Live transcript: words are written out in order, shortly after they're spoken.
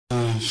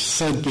I've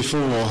said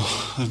before,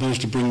 I've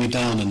managed to bring you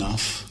down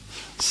enough.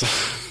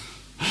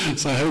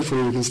 So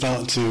hopefully we can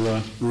start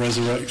to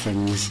resurrect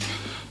things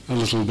a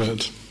little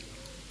bit.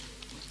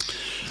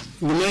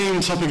 The main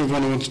topic of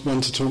what I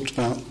want to talk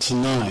about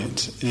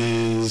tonight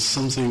is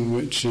something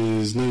which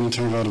is known in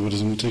Theravada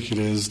Buddhism in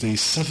particular as the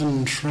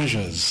 7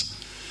 treasures.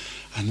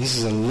 And this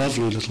is a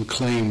lovely little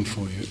claim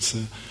for you. It's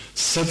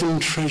 7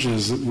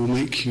 treasures that will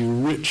make you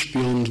rich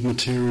beyond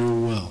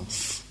material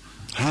wealth.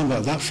 How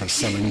about that for a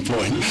selling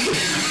point?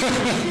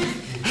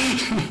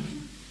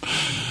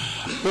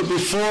 But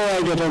before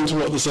I get on to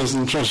what the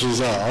 7 treasures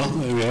are,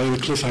 there we go, the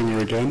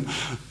cliffhanger again,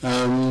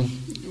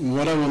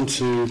 what I want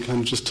to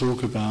kind of just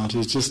talk about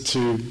is just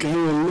to go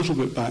a little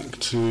bit back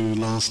to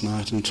last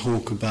night and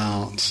talk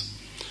about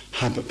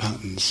habit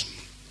patterns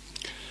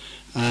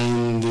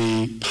and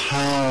the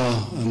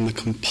power and the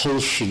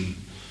compulsion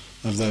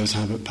of those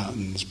habit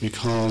patterns,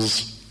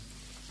 because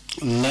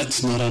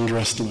let's not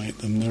underestimate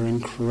them. They're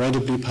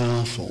incredibly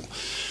powerful.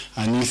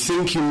 And you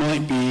think you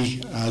might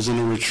be, as in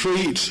a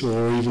retreat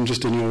or even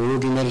just in your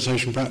ordinary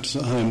meditation practice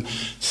at home,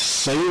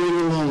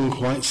 sailing along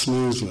quite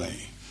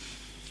smoothly,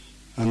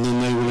 and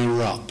then they will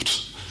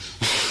erupt,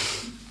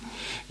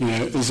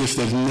 as if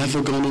they've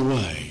never gone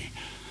away,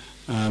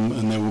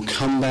 and they will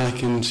come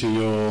back into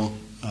your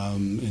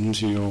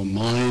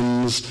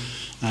minds.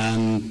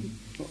 And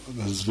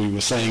as we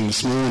were saying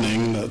this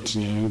morning, that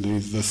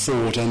the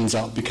thought ends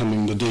up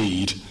becoming the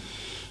deed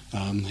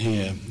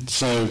here.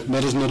 So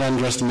let us not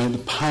underestimate the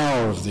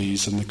power of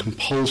these and the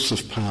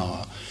compulsive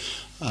power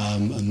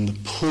and the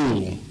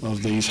pull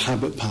of these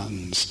habit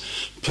patterns,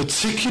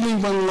 particularly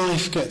when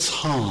life gets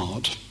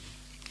hard.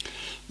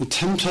 The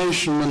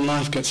temptation when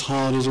life gets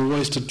hard is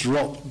always to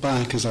drop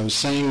back, as I was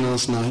saying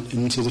last night,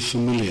 into the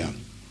familiar.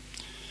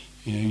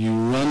 You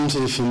run to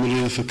the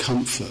familiar for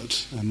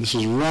comfort, and this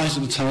was right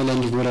at the tail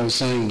end of what I was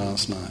saying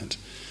last night.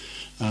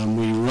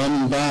 We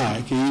run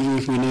back, even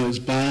if we know it's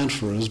bad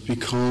for us,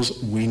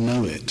 because we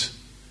know it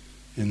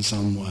in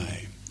some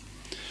way.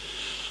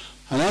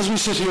 And as we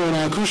sit here on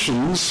our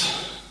cushions,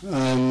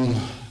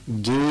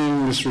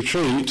 doing this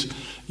retreat,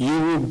 you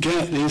will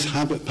get these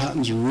habit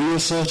patterns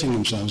reasserting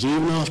themselves,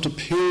 even after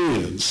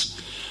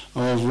periods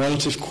of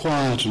relative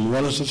quiet and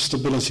relative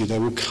stability. They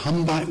will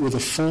come back with a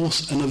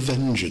force and a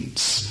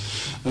vengeance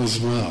as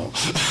well.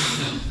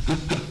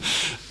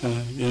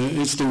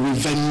 It's the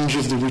revenge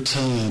of the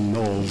return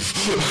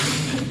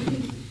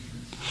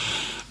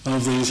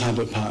of these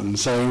habit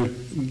patterns. So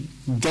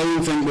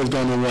don't think they've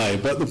gone away.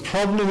 But the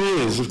problem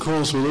is, of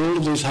course, with all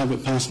of these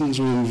habit patterns,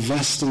 we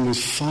invest them with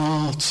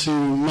far too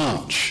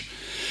much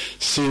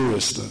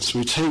seriousness.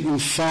 We take them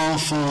far,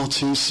 far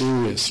too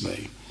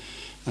seriously.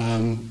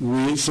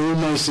 It's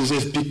almost as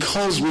if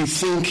because we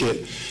think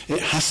it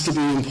has to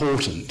be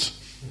important.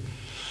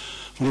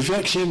 Well, if you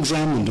actually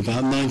examined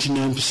about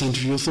 99%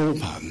 of your thought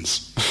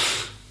patterns,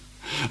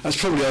 that's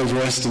probably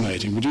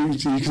overestimating, but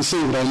you can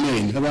see what I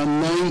mean. About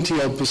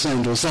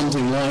 90-odd% or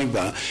something like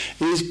that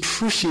is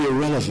pretty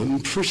irrelevant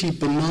and pretty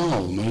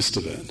banal, most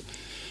of it.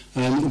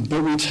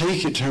 But we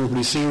take it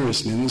terribly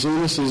seriously, and it's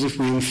almost as if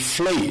we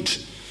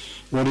inflate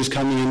what is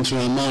coming into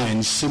our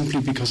minds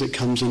simply because it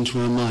comes into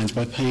our minds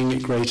by paying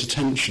it great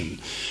attention.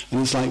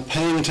 And it's like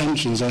paying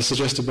attention, as I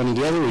suggested one of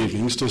the other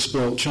evenings, to a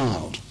spoilt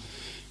child.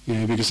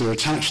 Because they're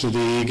attached to the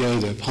ego,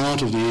 they're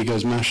part of the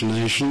ego's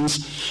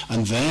machinations,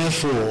 and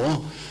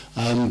therefore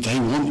they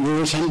want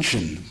your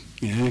attention.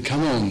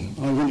 Come on,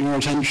 I want your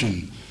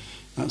attention.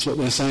 That's what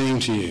they're saying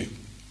to you.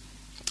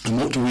 And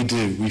what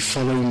do? We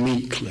follow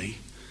meekly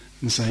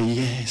and say,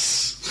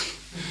 yes,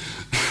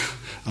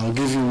 I'll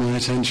give you my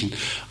attention.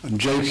 I'm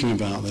joking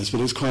about this,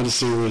 but it's quite a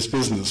serious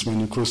business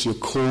when, of course, you're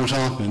caught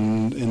up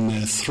in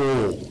their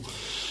thrall,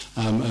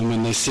 and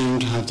when they seem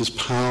to have this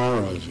power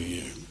over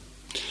you.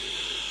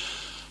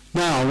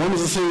 Now, one of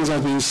the things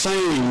I've been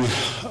saying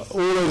all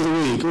over the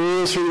week,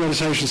 all through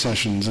meditation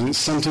sessions, and it's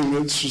something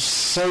that's just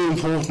so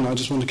important, I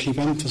just want to keep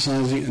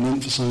emphasizing and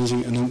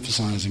emphasizing and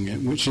emphasizing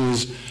it, which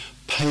is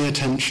pay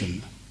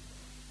attention.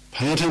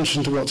 Pay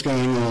attention to what's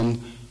going on,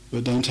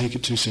 but don't take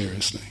it too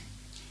seriously.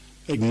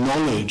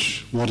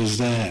 Acknowledge what is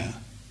there,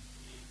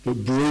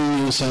 but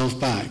bring yourself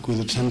back with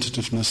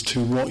attentiveness to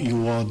what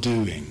you are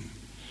doing.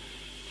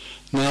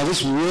 Now,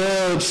 this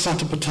word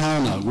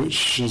satipatthana,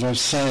 which, as I've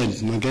said,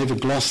 and I gave a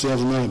gloss the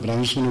other night, but I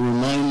just want to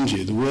remind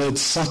you, the word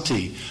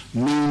sati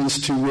means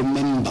to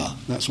remember.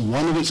 That's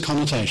one of its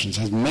connotations.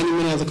 It has many,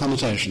 many other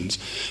connotations.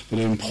 But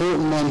an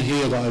important one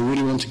here that I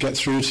really want to get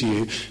through to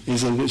you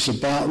is that it's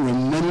about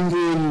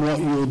remembering what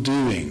you're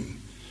doing.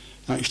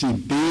 Actually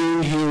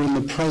being here in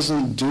the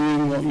present,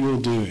 doing what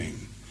you're doing.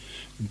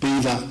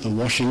 Be that the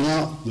washing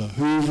up, the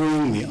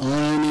hoovering, the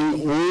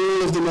ironing,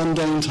 all of the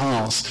mundane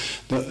tasks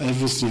that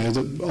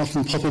that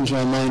often pop into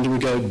our mind and we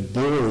go,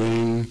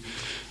 boring,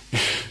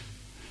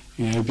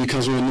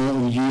 because we're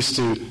not used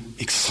to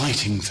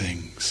exciting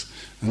things.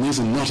 And these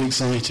are not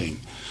exciting.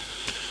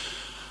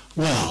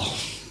 Well,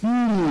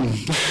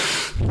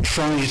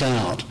 try it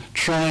out.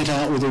 Try it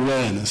out with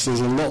awareness.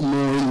 There's a lot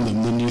more in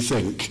them than you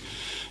think.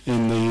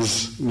 in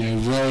these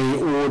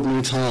very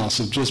ordinary tasks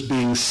of just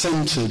being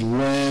centred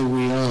where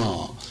we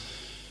are,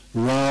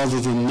 rather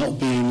than not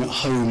being at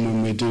home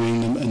when we're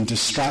doing them and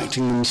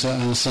distracting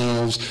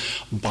ourselves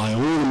by all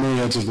the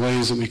myriads of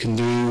ways that we can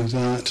do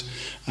that,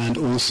 and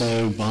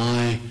also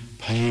by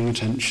paying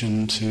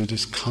attention to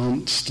this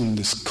constant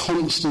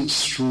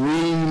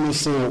stream of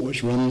thought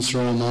which runs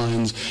through our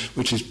minds,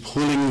 which is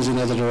pulling us in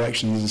other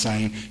directions and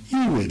saying,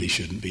 you really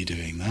shouldn't be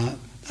doing that.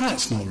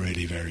 That's not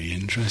really very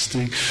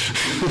interesting.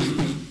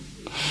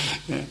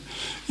 Yeah.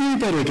 You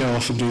better go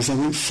off and do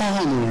something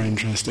far more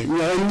interesting.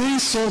 Well, and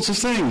these sorts of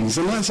things,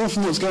 and that's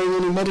often what's going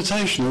on in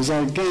meditation, as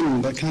that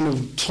kind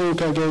of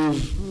talk I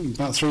gave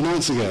about 3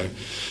 nights ago.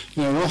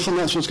 Often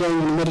that's what's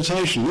going on in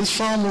meditation. There's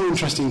far more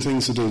interesting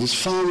things to do. There's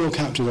far more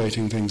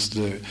captivating things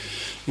to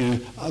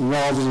do.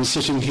 Rather than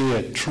sitting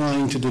here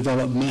trying to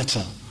develop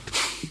metta.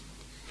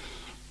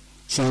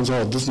 Sounds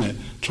odd, doesn't it?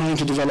 Trying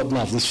to develop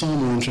love. There's far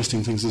more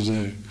interesting things to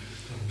do.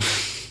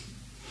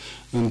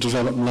 And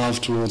develop love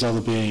towards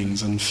other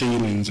beings and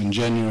feelings and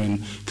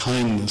genuine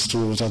kindness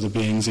towards other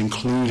beings,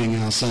 including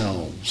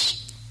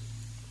ourselves.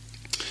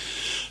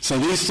 So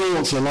these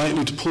thoughts are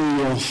likely to pull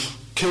you off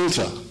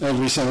kilter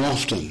every so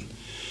often.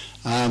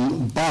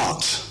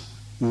 But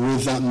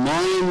with that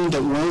mind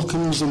that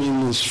welcomes them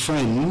in as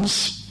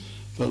friends,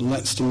 but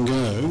lets them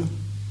go,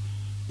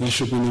 there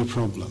should be no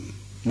problem.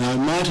 Now, it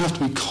might have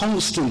to be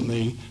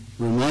constantly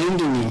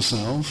reminding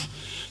yourself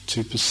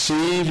to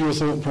perceive your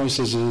thought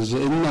processes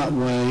in that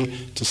way,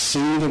 to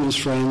see them as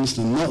friends,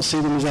 to not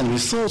see them as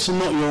enemies. Thoughts are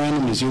not your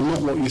enemies, you're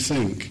not what you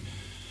think.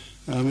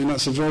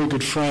 That's a very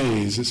good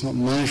phrase. It's not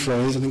my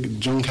phrase. I think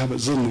John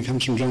Kabat-Zinn, it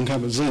comes from John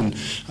Kabat-Zinn.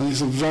 And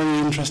it's a very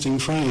interesting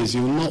phrase.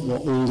 You're not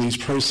what all these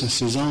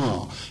processes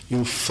are.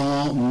 You're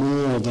far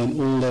more than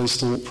all those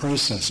thought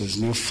processes.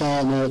 And you're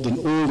far more than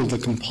all of the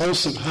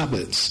compulsive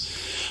habits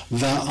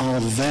that are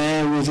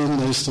there within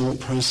those thought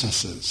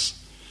processes.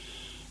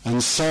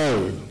 And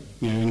so,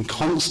 in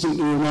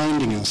constantly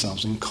reminding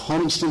ourselves, and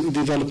constantly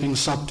developing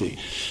sati.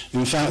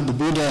 In fact, the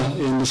Buddha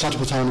in the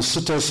Satipatthana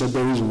Sutta said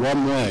there is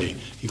one way.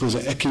 He calls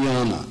it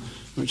ekayana,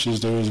 which is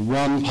there is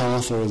one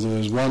path or there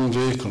is one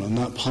vehicle, and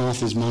that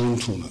path is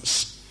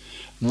mindfulness.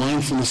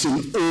 Mindfulness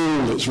in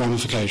all its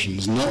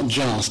ramifications, not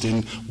just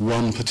in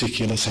one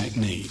particular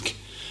technique.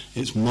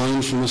 It's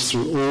mindfulness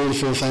through all the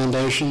 4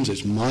 foundations.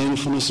 It's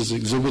mindfulness as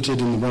exhibited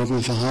in the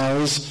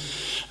Brahmaviharas.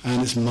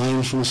 And it's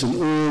mindfulness in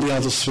all the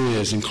other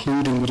spheres,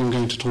 including what I'm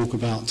going to talk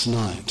about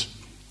tonight.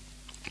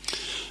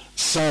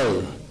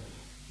 So,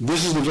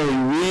 this is the very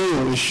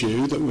real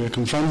issue that we're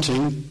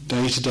confronting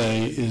day to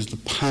day, is the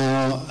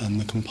power and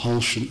the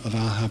compulsion of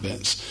our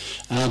habits.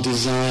 Our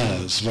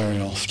desires, very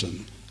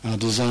often. Our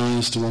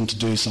desires to want to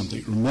do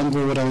something.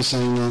 Remember what I was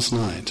saying last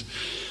night.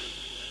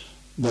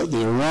 That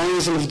the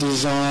arisal of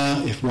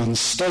desire, if one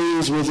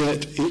stays with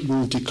it, it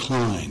will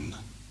decline.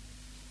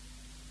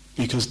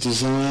 Because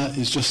desire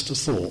is just a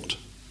thought,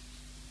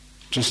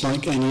 just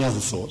like any other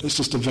thought. It's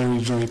just a very,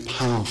 very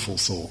powerful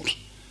thought,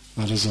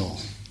 that is all.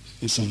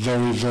 It's a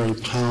very, very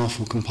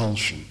powerful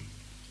compulsion.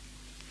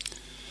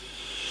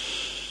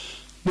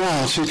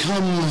 Now, to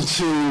come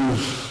to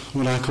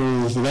what I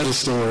call the better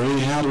story,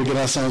 how do we get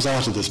ourselves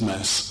out of this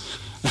mess?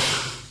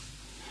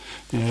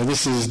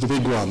 This is the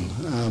big one,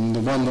 the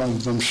one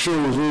that I'm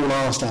sure we've all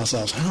asked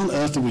ourselves, how on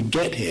earth did we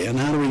get here and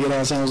how do we get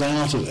ourselves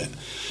out of it?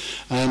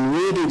 And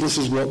really this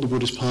is what the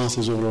Buddhist path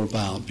is all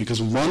about,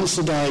 because once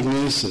the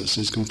diagnosis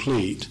is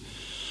complete,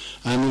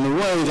 and in a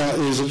way that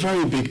is a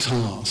very big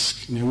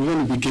task, we've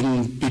only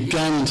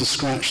begun to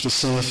scratch the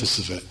surface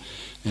of it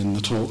in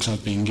the talks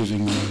I've been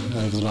giving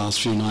over the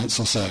last few nights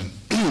or so.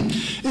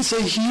 It's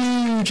a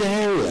huge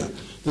area,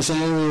 this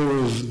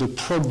area of the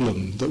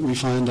problem that we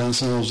find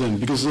ourselves in,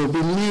 because there will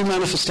be new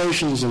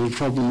manifestations of a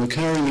problem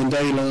occurring in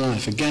daily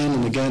life again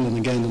and again and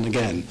again and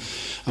again,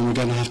 and we're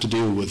going to have to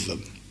deal with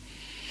them.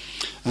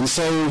 And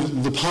so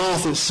the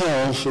path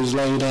itself is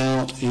laid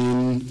out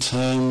in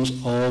terms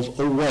of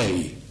a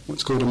way,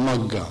 what's called a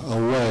magga,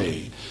 a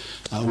way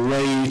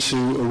to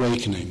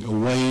awakening, a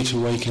way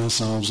to wake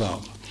ourselves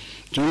up.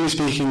 Generally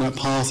speaking, that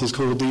path is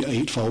called the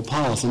Eightfold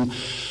Path, and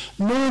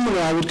normally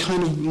I would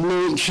kind of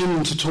launch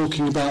into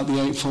talking about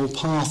the Eightfold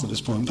Path at this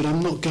point, but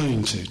I'm not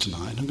going to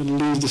tonight. I'm going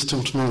to leave this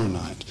till tomorrow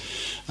night,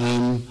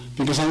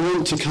 because I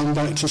want to come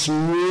back to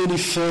some really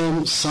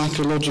firm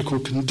psychological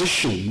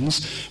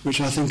conditions which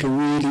I think are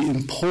really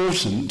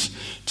important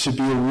to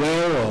be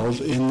aware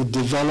of in the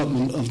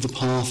development of the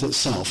path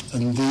itself.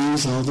 And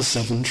these are the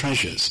 7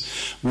 treasures,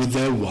 with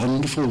their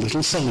wonderful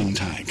little selling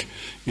tag.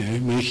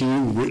 Making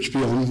you rich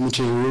beyond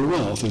material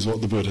wealth is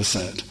what the Buddha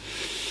said.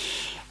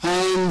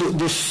 And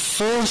the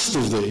first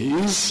of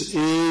these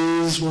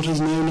is what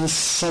is known as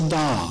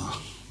sada,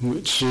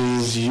 which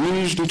is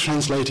usually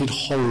translated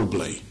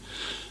horribly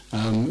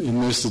in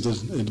most of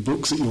the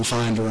books that you'll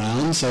find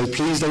around, so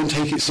please don't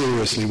take it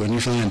seriously when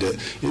you find it.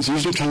 It's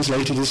usually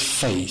translated as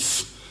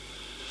faith,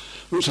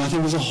 which I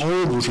think is a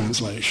horrible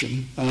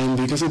translation,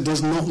 because it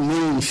does not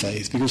mean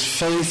faith, because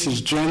faith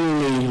is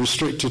generally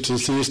restricted to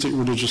theistic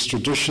religious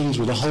traditions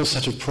with a whole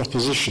set of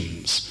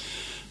propositions.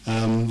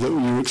 that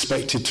you're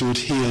expected to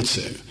adhere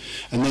to.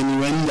 And then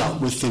you end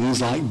up with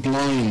things like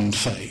blind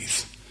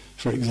faith,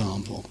 for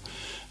example.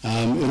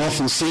 It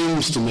often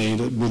seems to me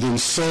that within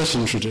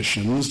certain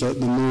traditions that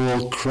the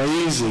more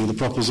crazy the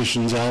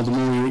propositions are, the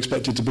more you're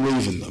expected to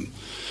believe in them.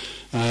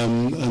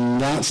 And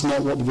that's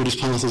not what the Buddhist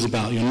path is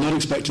about. You're not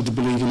expected to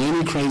believe in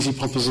any crazy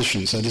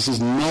proposition. So this is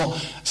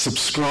not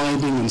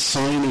subscribing and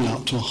signing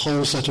up to a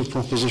whole set of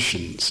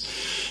propositions.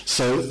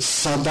 So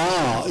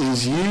saddha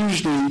is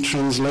usually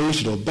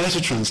translated, or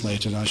better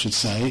translated I should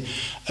say,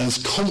 as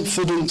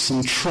confidence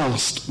and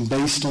trust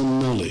based on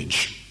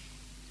knowledge.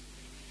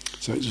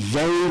 So it's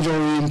very,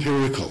 very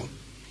empirical.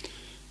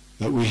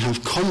 That we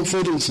have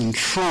confidence and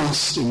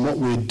trust in what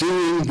we're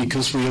doing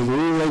because we have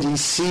already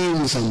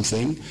seen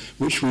something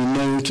which we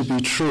know to be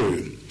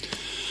true.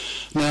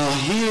 Now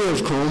here,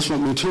 of course,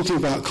 when we're talking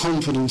about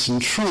confidence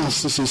and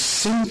trust, this is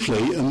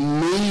simply a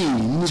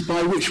means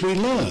by which we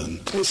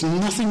learn. It's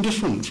nothing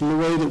different from the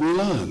way that we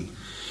learn.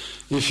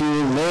 If you're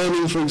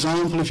learning, for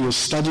example, if you're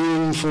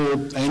studying for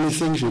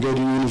anything, if you go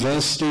to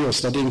university or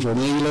studying for an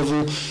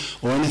A-level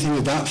or anything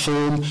of that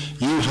form,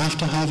 you have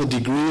to have a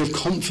degree of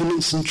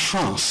confidence and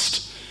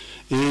trust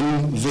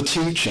in the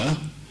teacher,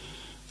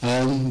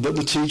 that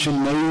the teacher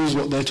knows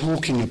what they're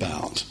talking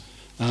about,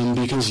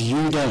 because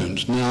you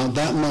don't. Now,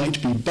 that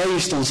might be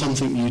based on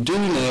something you do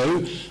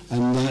know,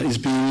 and that is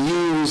being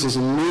used as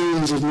a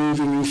means of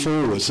moving you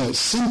forward. So it's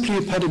simply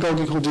a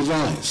pedagogical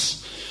device.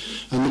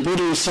 And the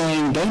Buddha is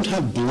saying, don't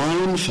have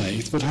blind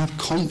faith, but have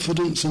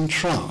confidence and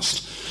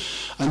trust.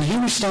 And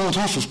here we start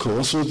off, of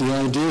course, with the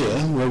idea,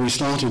 where we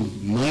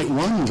started night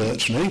one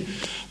virtually,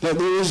 that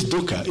there is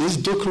dukkha. Is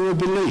dukkha a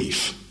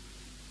belief?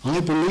 I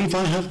believe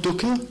I have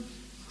dukkha?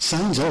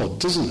 Sounds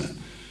odd, doesn't it?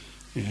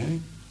 You know,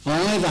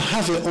 I either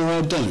have it or I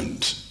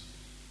don't.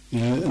 You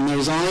know, and there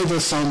is either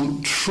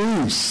some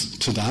truth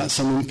to that,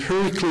 some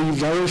empirically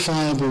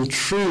verifiable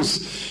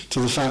truth to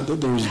the fact that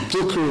there is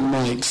dukkha in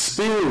my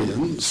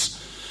experience.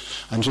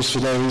 And just for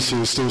those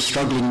who are still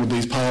struggling with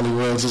these Pali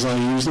words as I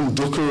use them,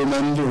 dukkha,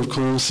 remember, of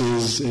course,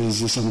 is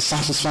this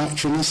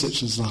unsatisfactoriness,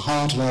 which is the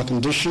heart of our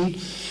condition,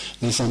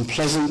 this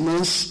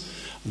unpleasantness,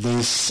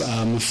 this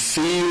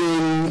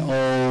feeling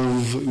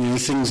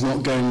of things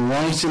not going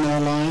right in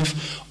our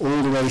life,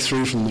 all the way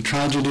through from the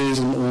tragedies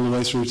and all the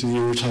way through to the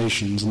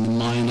irritations and the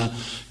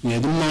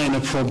minor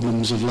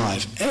problems of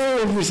life.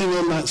 Everything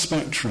on that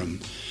spectrum.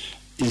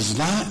 Is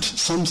that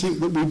something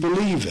that we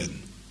believe in?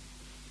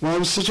 Well, I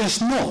would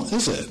suggest not,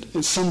 is it?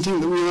 It's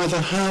something that we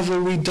either have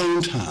or we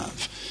don't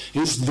have.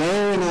 It's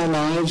there in our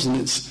lives and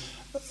it's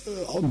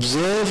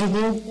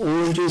observable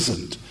or it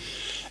isn't.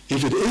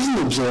 If it isn't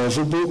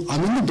observable,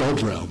 I'm in the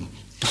God realm.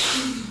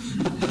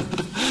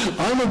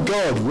 I'm a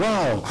God,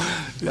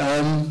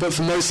 wow. But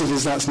for most of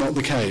us, that's not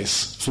the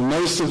case. For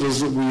most of us,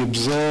 that we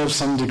observe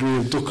some degree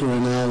of dukkha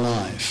in our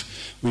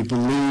life. We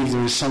believe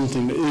there is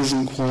something that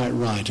isn't quite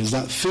right. Is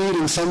that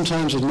feeling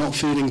sometimes of not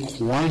feeling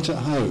quite at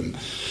home?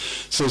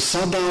 So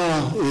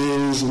saddha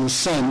is, in a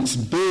sense,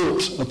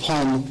 built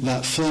upon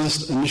that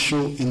first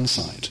initial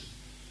insight.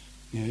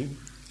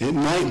 It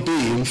might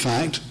be, in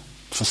fact,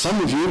 for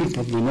some of you,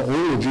 probably not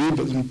all of you,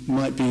 but it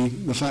might be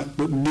the fact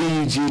that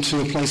leads you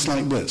to a place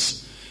like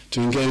this,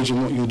 to engage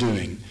in what you're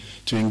doing,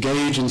 to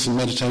engage in some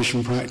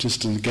meditation practice,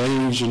 to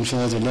engage in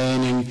further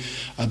learning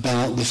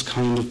about this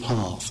kind of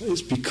path.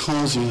 It's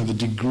because you have a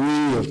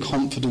degree of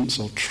confidence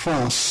or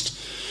trust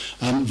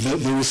that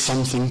there is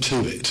something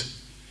to it.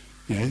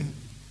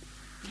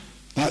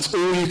 That's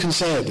all you can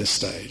say at this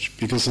stage,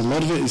 because a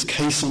lot of it is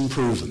case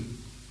unproven,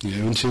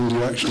 until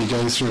you actually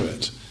go through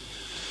it.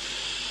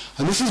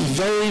 And this is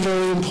very,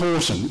 very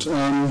important.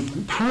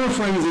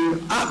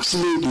 Paraphrasing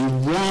absolutely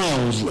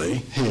wildly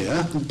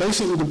here,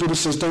 basically the Buddha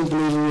says, don't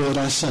believe a word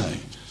I say,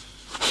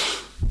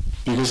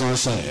 because I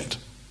say it.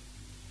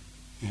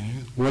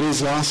 What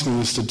he's asking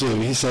us to do,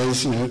 he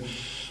says, and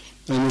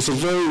there's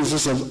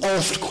this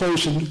oft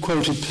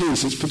quoted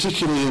piece, it's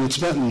particularly in the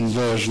Tibetan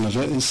version of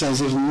it, it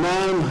says, if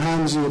man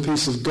hands you a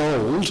piece of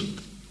gold,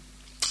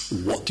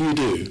 what do?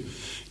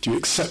 Do you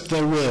accept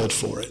their word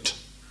for it?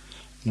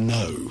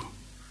 No.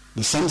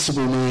 The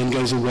sensible man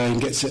goes away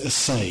and gets it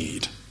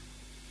assayed,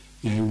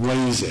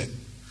 weighs it,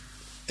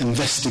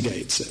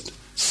 investigates it,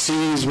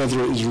 sees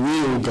whether it is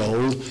real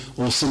gold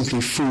or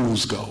simply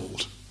fool's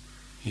gold.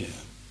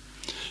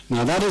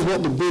 Now that is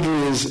what the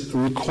Buddha is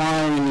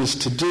requiring us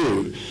to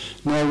do.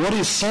 Now what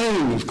he's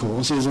saying, of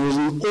course, is there is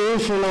an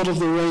awful lot of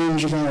the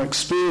range of our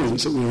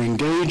experience that we're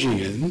engaging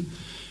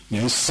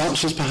in,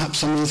 such as perhaps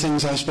some of the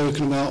things I've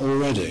spoken about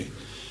already.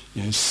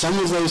 Some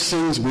of those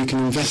things we can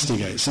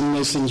investigate, some of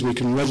those things we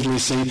can readily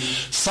see,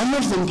 some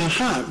of them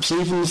perhaps,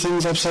 even the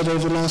things I've said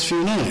over the last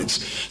few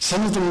nights,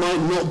 some of them might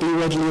not be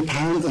readily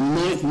apparent and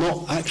might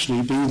not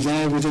actually be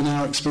there within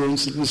our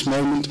experience at this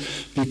moment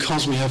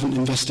because we haven't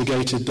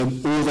investigated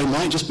them, or they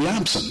might just be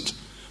absent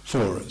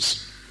for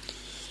us.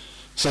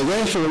 So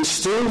therefore it's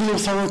still the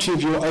authority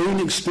of your own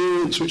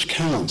experience which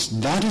counts.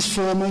 That is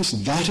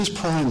foremost, that is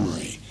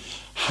primary.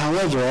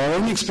 However, our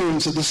own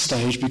experience at this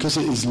stage, because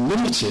it is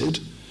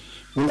limited,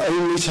 will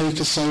only take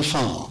us so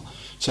far.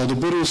 So the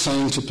Buddha is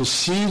saying to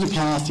pursue the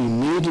path, you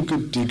need a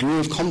good degree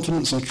of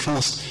confidence or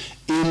trust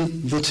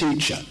in the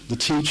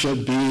teacher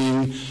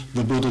being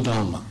the Buddha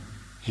Dharma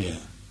here.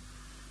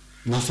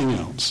 Nothing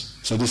else.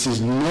 So this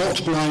is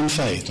not blind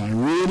faith. I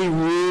really,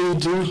 really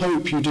do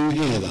hope you do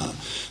hear that.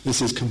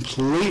 This is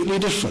completely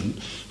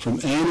different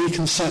from any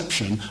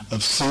conception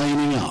of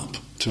signing up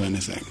to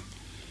anything.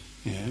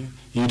 Yeah?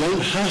 You don't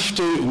have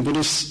to, in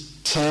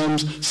Buddhist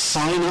terms,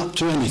 sign up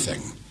to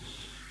anything.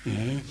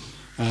 Yeah?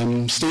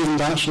 Stephen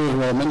Batchelor,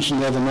 who I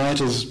mentioned the other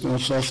night, is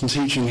often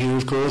teaching here,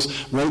 of course,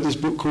 wrote this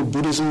book called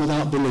Buddhism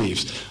Without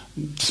Beliefs.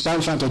 Despite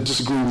the fact I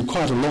disagree with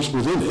quite a lot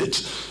within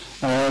it,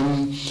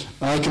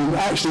 I can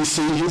actually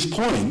see his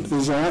point,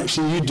 is that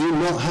actually you do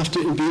not have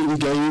to be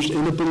engaged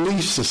in a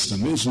belief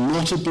system. It's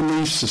not a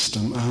belief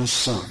system as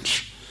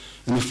such.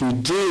 And if we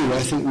do, I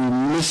think we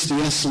miss the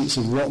essence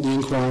of what the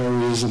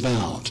inquiry is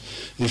about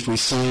if we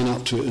sign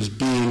up to it as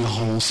being a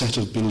whole set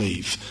of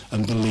belief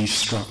and belief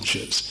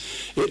structures.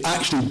 It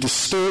actually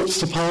distorts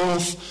the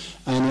path,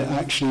 and it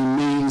actually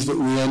means that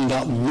we end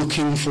up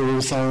looking for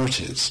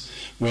authorities,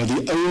 where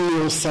the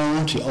only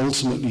authority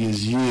ultimately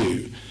is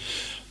you.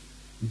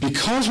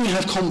 Because we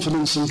have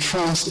confidence and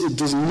trust, it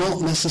does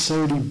not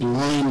necessarily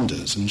blind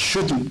us, and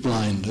shouldn't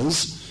blind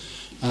us,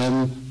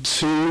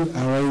 to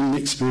our own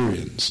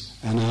experience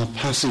and our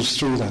passage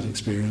through that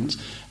experience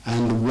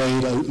and the way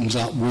it opens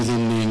up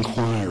within the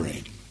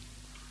inquiry.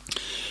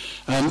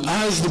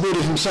 As the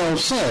Buddha himself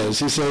says,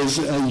 he says,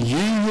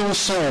 you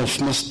yourself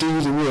must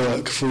do the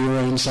work for your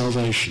own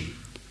salvation.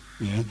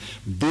 Yeah?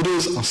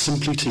 Buddhas are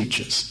simply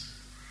teachers.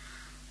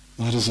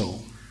 That is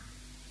all.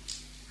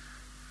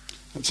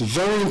 That's a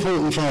very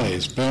important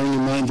phrase, bearing in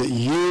mind that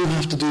you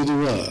have to do the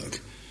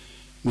work.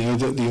 You know,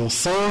 that the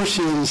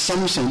authority in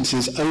some sense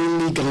is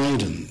only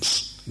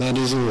guidance. That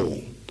is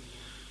all.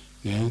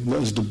 Yeah?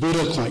 As the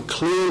Buddha quite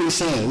clearly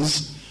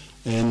says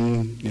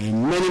in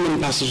many,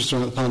 many passages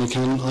throughout the Pali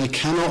Canon, I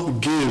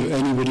cannot give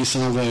anybody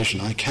salvation.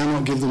 I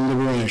cannot give them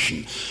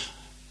liberation.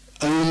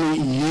 Only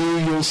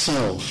you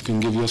yourself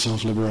can give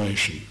yourself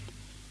liberation.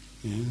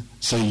 Yeah?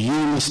 So you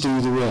must do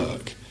the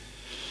work.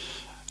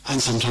 And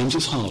sometimes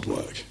it's hard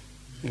work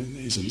in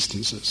these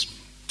instances.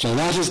 So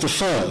that is the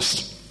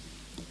first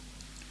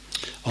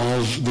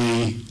of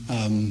the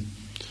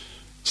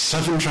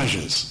 7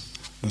 treasures.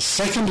 The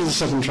second of the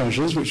 7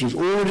 treasures, which we've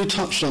already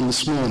touched on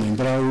this morning,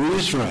 but I'll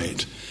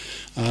reiterate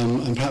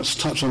and perhaps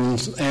touch on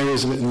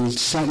areas of it in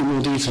slightly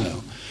more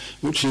detail,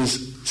 which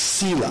is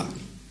sila,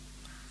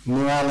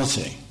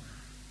 morality.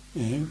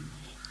 You know,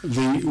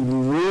 the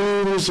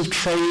rules of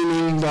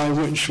training by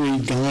which we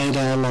guide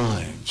our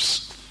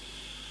lives.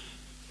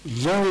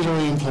 Very,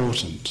 very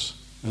important.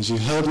 As you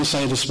heard me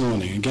say this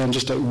morning, again,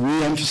 just to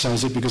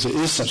re-emphasize it because it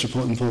is such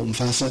an important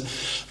facet,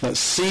 that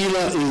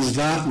sila is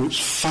that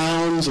which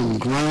founds and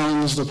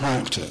grounds the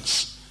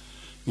practice.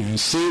 You know,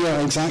 sila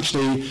is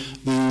actually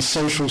the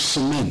social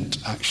cement,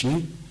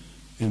 actually,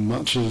 in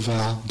much of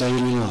our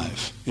daily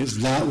life. It's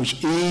that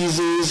which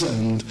eases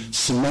and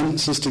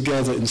cements us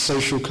together in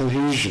social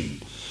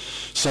cohesion.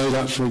 So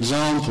that, for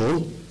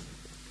example,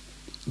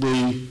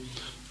 the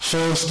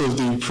first of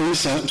the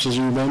precepts, as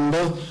you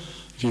remember,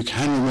 if you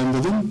can remember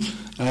them,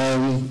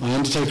 I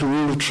undertake a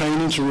rule of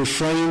training to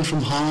refrain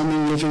from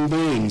harming living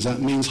beings.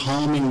 That means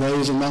harming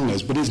those among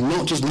us. But it's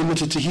not just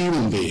limited to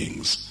human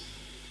beings.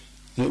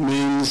 It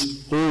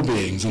means all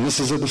beings. And this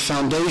is at the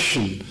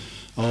foundation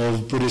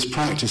of Buddhist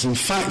practice. In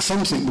fact,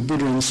 something the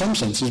Buddha in some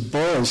senses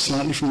borrows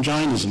slightly from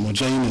Jainism, or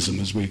Jainism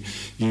as we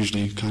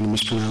usually kind of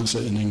mispronounce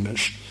it in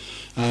English,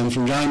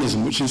 from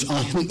Jainism, which is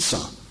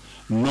ahimsa,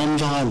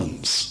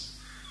 non-violence.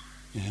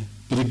 Yeah?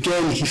 But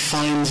again, he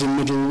finds a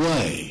middle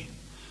way.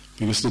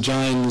 Because the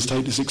Jains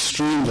take this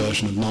extreme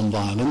version of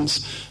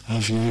non-violence,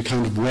 of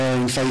kind of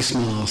wearing face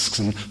masks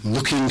and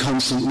looking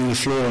constantly at the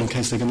floor in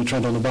case they're going to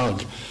tread on a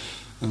bug,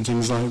 and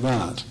things like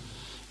that.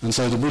 And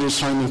so the Buddha's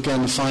trying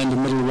again to find a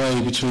middle way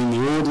between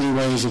the ordinary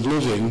ways of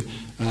living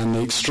and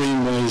the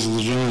extreme ways of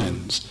the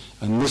Jains.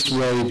 And this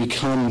way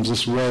becomes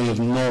this way of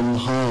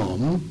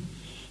non-harm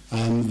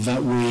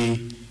that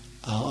we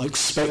are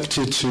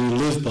expected to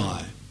live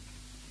by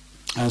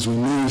as we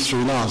move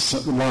through life.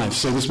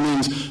 So this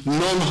means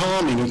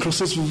non-harming across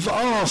this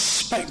vast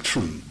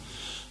spectrum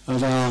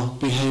of our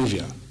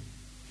behaviour.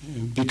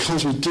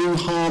 Because we do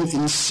harm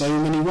in so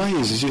many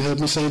ways, as you heard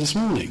me say this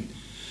morning.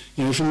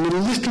 You know, from the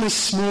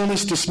littlest,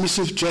 smallest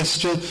dismissive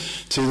gesture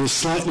to the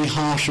slightly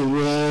harsher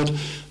word,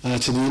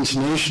 to the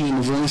intonation in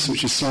the voice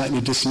which is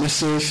slightly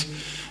dismissive,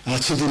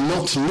 to the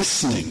not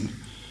listening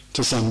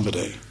to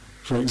somebody,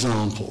 for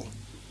example,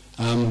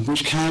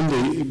 which can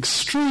be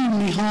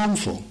extremely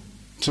harmful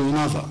to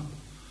another.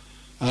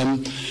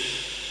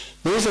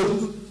 There's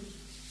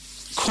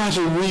quite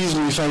a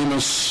reasonably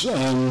famous,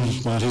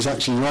 who's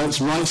actually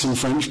writes in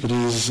French, but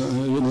is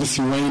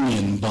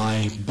Lithuanian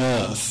by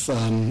birth,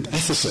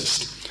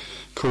 ethicist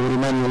called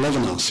Emmanuel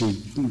Levinas,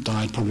 who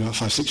died probably about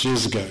 5-6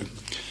 years ago.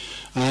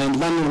 And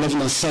Emmanuel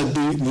Levinas said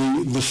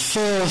the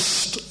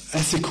first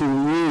ethical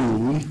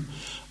rule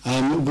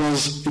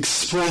was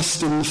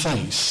expressed in the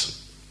face.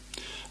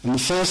 And the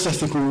first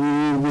ethical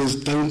rule was,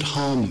 don't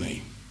harm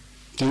me,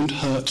 don't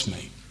hurt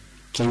me.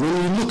 So when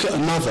you look at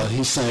another,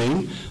 he's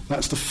saying,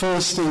 that's the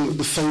first thing that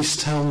the face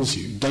tells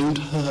you, don't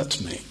hurt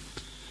me.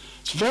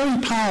 It's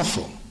very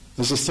powerful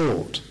as a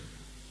thought,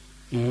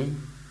 you know,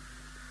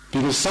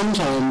 because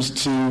sometimes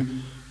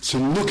to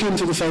look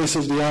into the face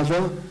of the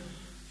other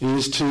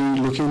is to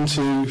look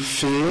into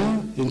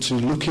fear, to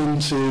look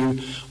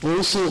into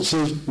all sorts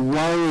of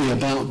worry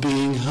about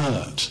being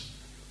hurt.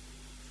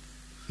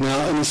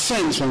 Now, in a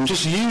sense, I'm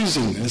just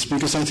using this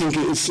because I think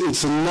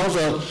it's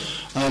another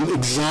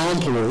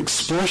example or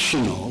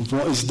expression of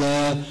what is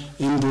there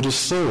in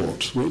Buddhist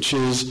thought, which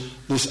is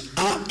this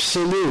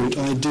absolute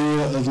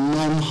idea of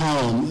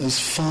non-harm as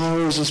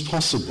far as is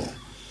possible.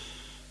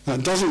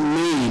 That doesn't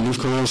mean, of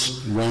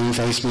course, wearing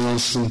face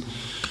masks and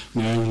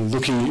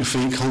looking at your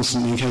feet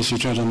constantly in case you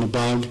tread on a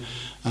bug.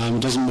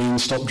 It doesn't mean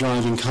stop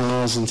driving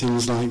cars and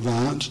things like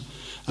that,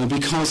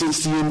 because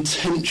it's the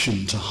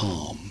intention to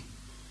harm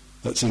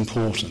that's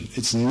important.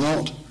 It's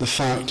not the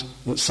fact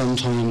that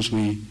sometimes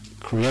we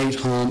create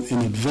harm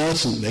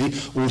inadvertently,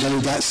 although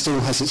that still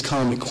has its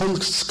karmic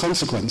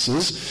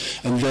consequences,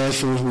 and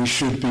therefore we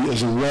should be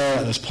as aware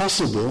as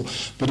possible,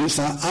 but it's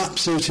that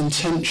absolute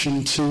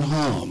intention to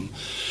harm.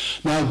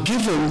 Now,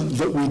 given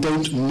that we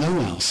don't know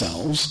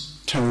ourselves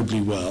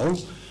terribly well,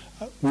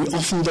 we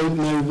often don't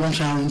know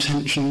what our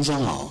intentions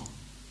are.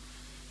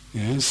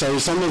 So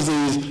some of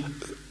these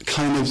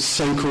kind of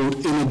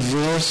so-called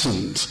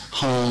inadvertent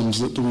harms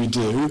that we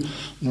do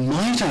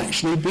might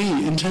actually be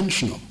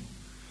intentional.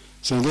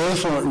 So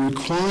therefore it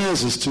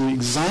requires us to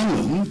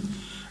examine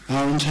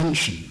our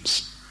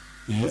intentions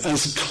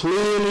as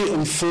clearly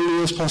and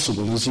fully as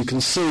possible. As you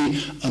can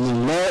see, an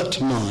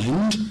alert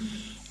mind,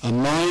 a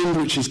mind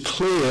which is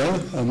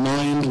clear, a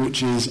mind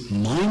which is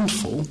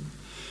mindful,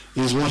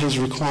 is what is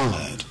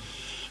required.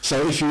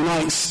 So if you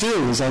like,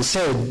 still, as I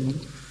said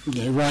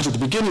right at the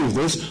beginning of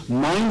this,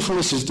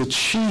 mindfulness is the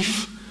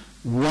chief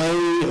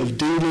way of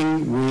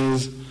dealing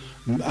with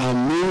our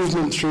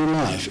movement through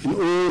life in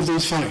all of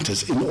these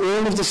factors. In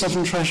all of the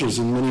seven treasures,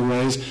 in many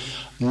ways,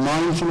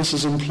 mindfulness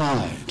is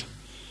implied.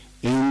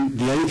 In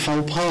the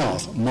Eightfold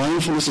Path,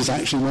 mindfulness is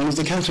actually one of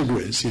the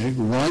categories.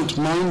 Right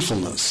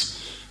mindfulness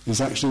is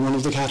actually one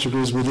of the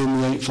categories within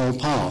the Eightfold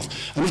Path.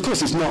 And of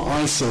course it's not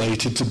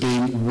isolated to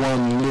being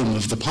one limb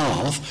of the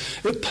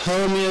path. It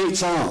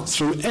permeates out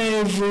through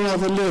every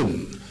other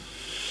limb.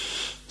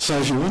 So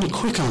if you want a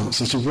quick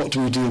answer to what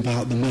do we do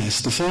about the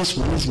mess, the first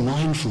one is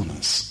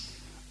mindfulness.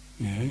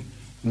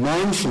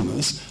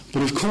 Mindfulness,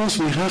 but of course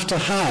we have to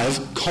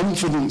have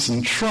confidence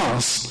and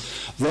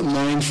trust that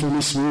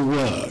mindfulness will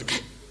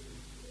work,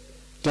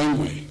 don't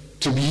we?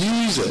 To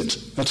use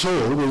it at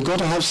all, we've got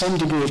to have some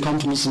degree of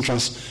confidence and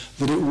trust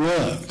that it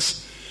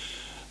works.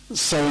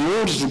 So in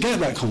order to get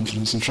that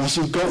confidence and trust,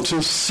 we've got to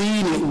have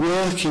seen it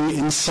working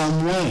in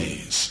some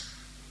ways.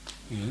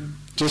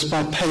 Just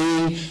by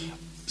paying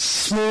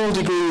small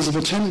degrees of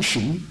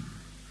attention,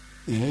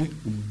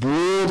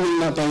 broadening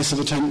that base of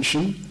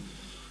attention,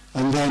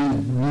 and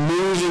then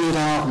moving it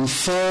out and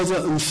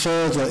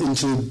further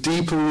into the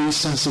deeper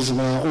recesses of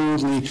our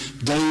ordinary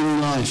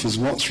daily life is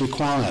what's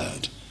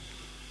required.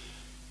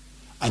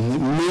 And it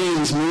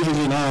means moving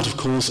it out, of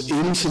course,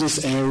 into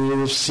this area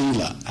of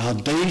sila, our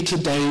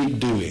day-to-day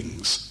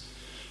doings.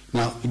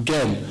 Now,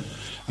 again,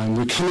 and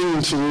we're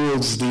coming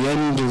towards the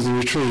end of the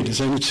retreat.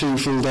 It's only 2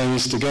 full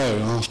days to go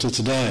after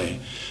today.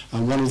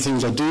 And one of the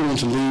things I do want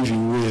to leave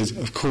you with,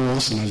 of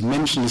course, and I've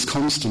mentioned this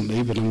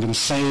constantly, but I'm going to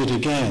say it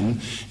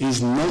again,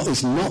 is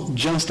not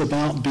just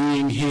about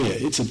being here.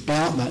 It's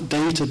about that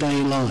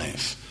day-to-day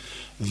life.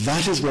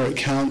 That is where it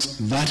counts.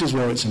 That is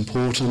where it's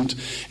important.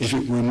 If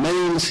it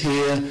remains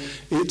here,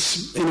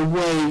 it's in a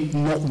way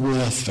not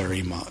worth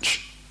very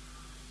much.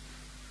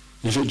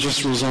 If it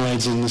just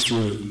resides in this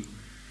room.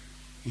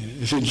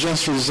 If it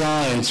just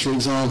resides, for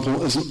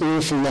example, as an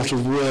awful lot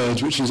of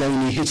words which is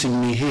only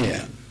hitting me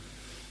here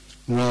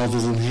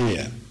rather than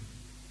here.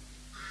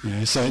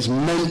 So it's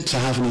meant to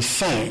have an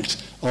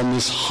effect on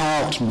this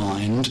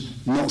heart-mind,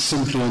 not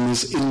simply on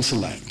this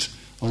intellect,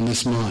 on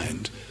this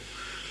mind.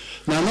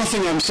 Now,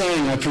 nothing I'm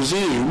saying, I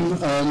presume,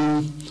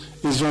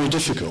 is very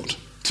difficult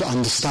to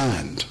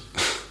understand.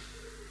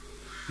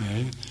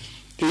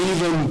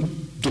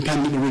 Even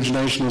dependent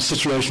origination or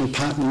situational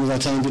patterning, as I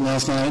told you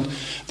last night,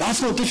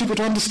 that's not difficult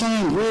to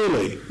understand,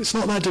 really. It's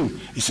not that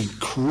difficult. It's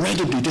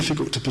incredibly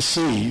difficult to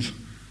perceive,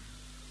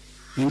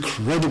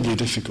 incredibly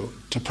difficult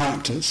to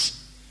practice,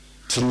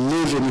 to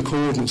live in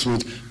accordance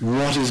with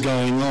what is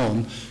going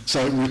on.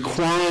 So it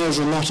requires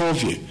a lot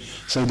of you.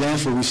 So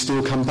therefore we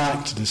still come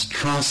back to this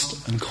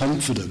trust and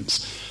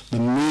confidence, the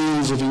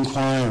means of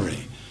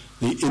inquiry,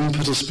 the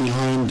impetus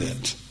behind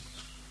it.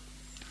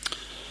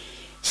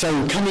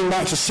 So coming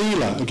back to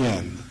sila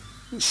again,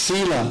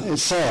 sila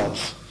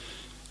itself,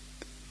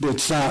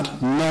 it's that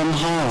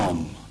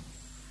non-harm.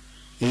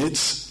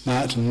 It's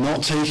that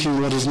not taking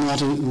what is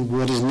not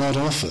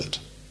offered.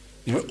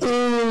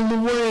 All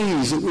the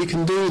ways that we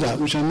can do that,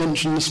 which I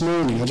mentioned this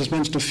morning, I just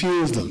mentioned a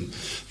few of them.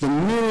 The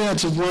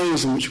myriads of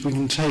ways in which we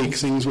can take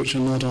things which are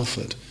not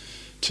offered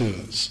to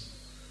us.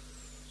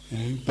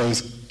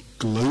 both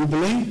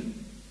globally,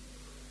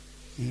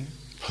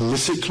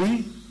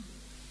 politically,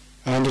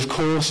 and of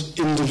course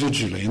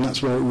individually, and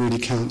that's where it really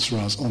counts for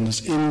us, on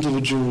this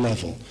individual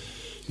level.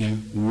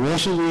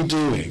 What are we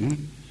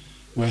doing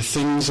where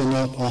things are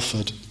not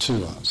offered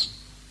to us?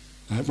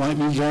 It might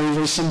be very,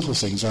 very simple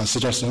things, I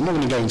suggested. I'm not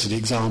going to go into the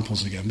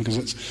examples again because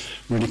it's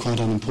really quite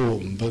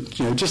unimportant, but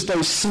just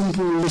those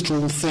simple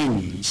little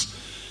things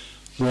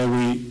where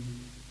we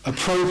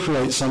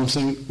appropriate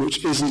something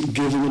which isn't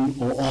given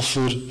or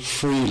offered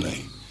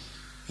freely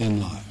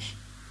in life.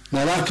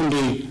 Now that can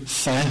be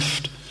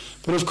theft,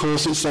 but of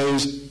course it's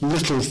those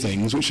little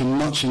things which are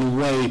much in a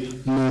way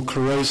more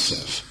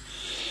corrosive.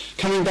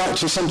 Coming back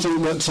to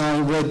something that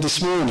I read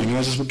this morning,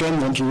 I just again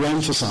want to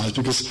re-emphasize,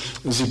 because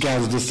as you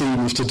gather, the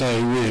theme of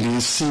today really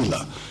is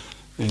sila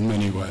in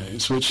many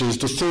ways, which is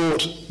the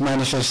thought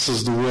manifests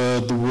as the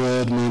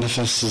word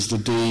manifests as the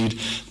deed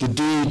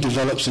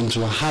develops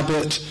into a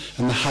habit,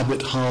 and the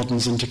habit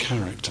hardens into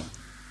character.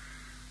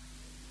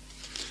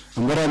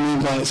 And what I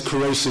mean by its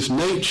corrosive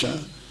nature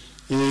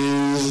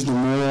is the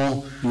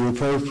more you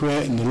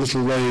appropriate in the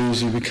little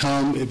ways you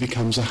become, it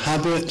becomes a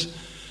habit,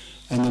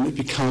 and then it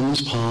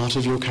becomes part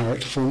of your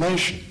character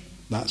formation.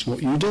 That's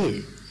what you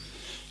do.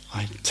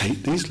 I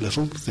take these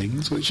little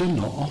things which are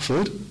not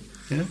offered.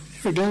 Here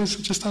it goes,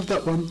 just have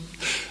that one.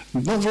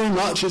 Not very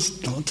much, it's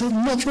not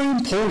very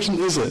important,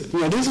 is it?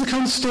 These are the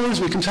kind of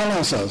stories we can tell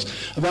ourselves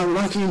about the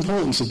lack of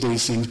importance of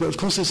these things, but of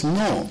course it's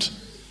not.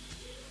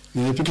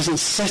 Because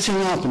it's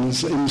setting up, in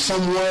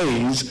some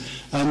ways,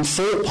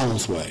 thought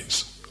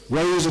pathways,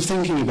 ways of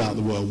thinking about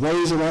the world,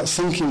 ways about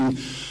thinking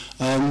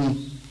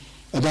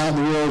about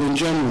the world in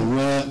general,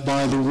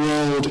 whereby the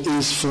world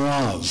is for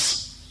us.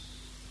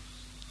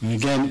 And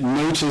again,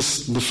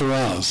 notice the for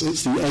us.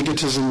 It's the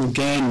egotism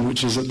again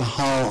which is at the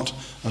heart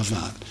of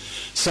that.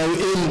 So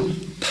in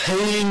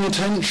paying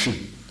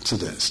attention to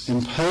this,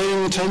 in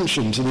paying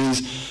attention to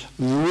these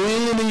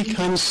really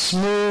kind of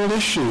small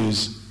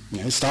issues,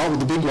 start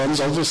with the big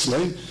ones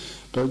obviously,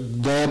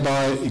 but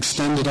thereby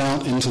extend it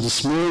out into the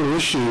smaller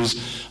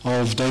issues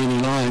of daily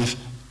life,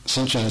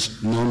 such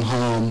as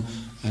non-harm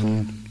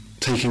and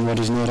taking what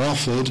is not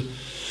offered,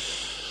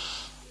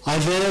 I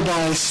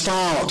thereby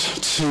start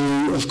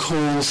to, of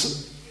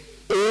course,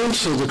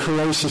 alter the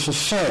corrosive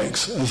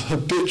effects of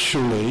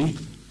habitually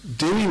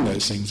doing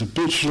those things,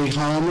 habitually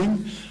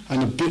harming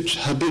and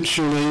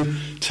habitually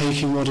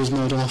taking what is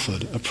not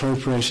offered,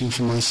 appropriating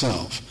for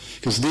myself.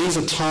 Because these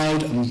are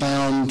tied and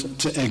bound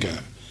to ego.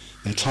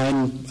 They're tied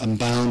and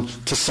bound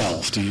to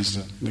self, to use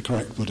the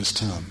correct Buddhist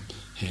term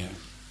here.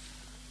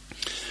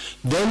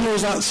 Then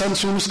there's that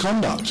sensual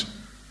misconduct.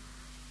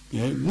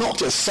 Not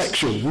just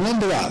sexual.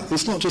 Remember that.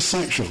 It's not just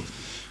sexual.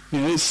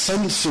 It's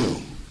sensual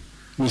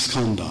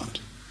misconduct.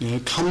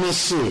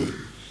 Kamasu.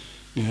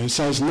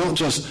 So it's not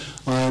just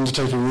I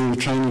undertake a rule of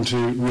training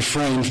to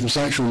refrain from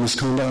sexual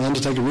misconduct, I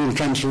undertake a rule of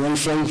training to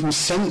refrain from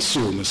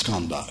sensual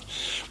misconduct,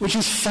 which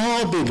is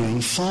far bigger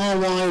and far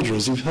wider,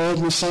 as you've heard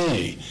me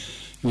say,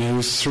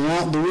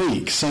 throughout the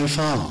week so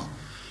far.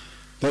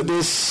 That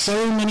there's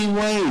so many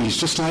ways,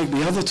 just like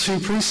the other two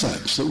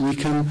precepts, that we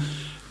can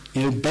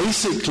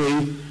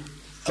basically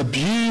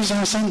abuse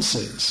our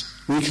senses.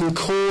 We can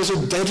cause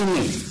a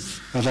deadening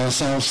of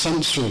ourselves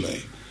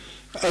sensually.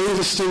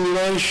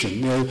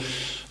 Overstimulation.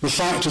 The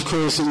fact, of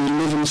course, that we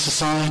live in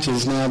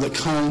societies now that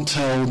can't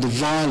tell the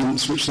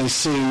violence which they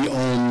see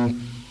on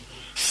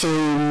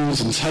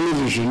films and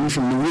television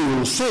from the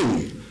real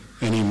thing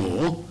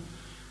anymore,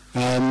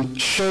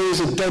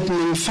 shows a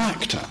deadening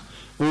factor.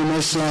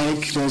 Almost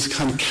like there's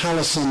kind of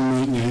callous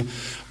on the,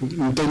 we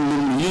don't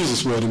normally use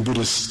this word in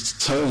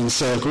Buddhist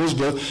circles,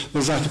 but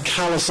there's like a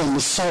callous on the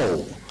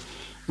soul,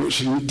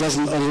 which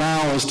doesn't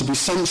allow us to be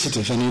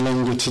sensitive any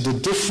longer to the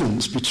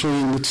difference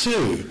between the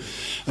two.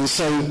 And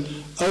so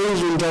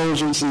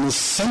overindulgence in the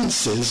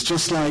senses,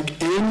 just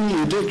like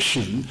any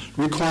addiction,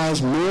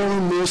 requires more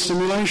and more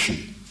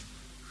stimulation.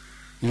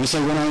 So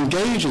when I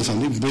engage in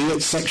something, be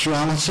it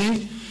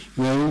sexuality,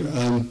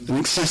 an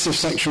excessive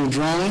sexual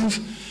drive,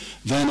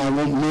 then I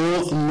want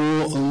more and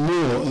more and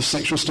more of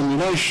sexual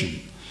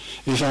stimulation.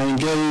 If I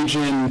engage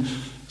in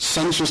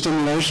sensual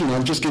stimulation,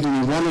 I've just given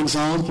you one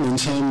example in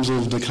terms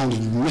of the kind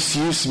of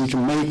misuse we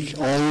can make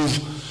of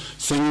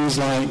things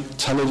like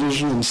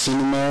television and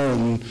cinema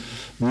and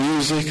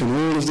music and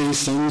all of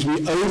these things.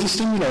 We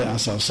overstimulate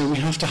ourselves, so we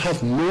have to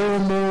have more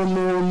and more and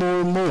more and more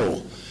and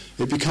more.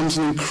 It becomes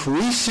an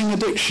increasing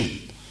addiction,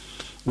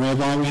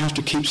 whereby we have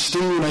to keep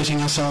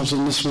stimulating ourselves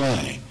in this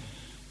way.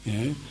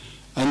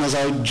 And as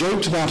I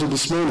joked about it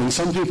this morning,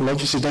 some people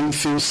obviously don't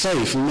feel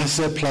safe unless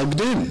they're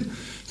plugged in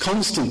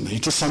constantly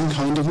to some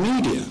kind of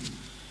media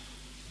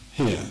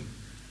here.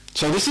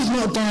 So this is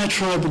not a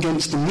diatribe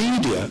against the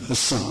media as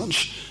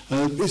such.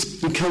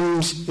 It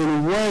becomes, in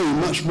a way,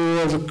 much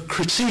more of a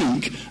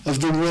critique of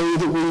the way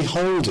that we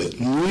hold it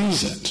and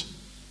use it.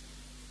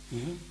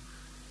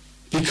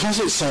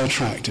 Because it's so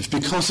attractive,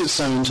 because it's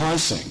so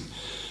enticing,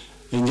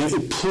 and yet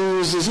it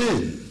pulls us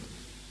in.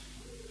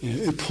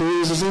 It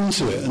pulls us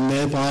into it, and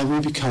thereby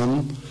we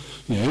become,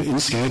 in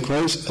scare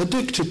quotes,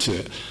 addicted to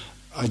it.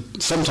 I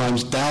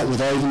sometimes doubt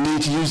whether I even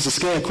need to use the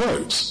scare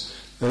quotes.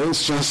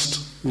 It's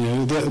just,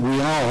 that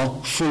we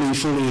are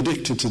fully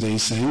addicted to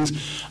these things,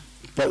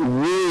 but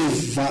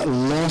with that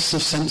loss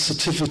of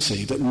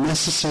sensitivity that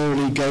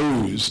necessarily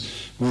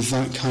goes with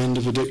that kind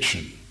of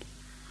addiction.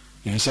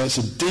 So it's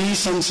a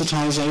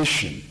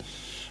desensitization.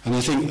 And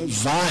I think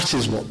that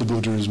is what the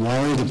Buddha is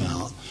worried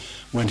about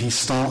when he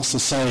starts to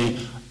say,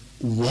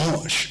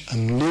 watch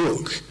and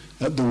look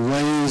at the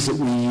ways that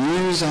we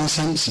use our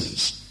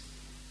senses.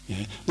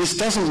 This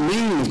doesn't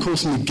mean, of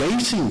course,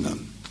 negating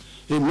them.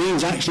 It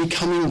means actually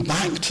coming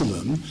back to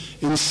them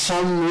in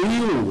some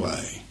real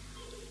way,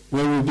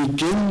 where we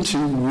begin to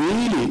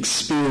really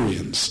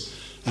experience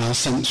our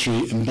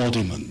sensory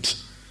embodiment.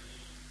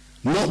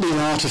 Not the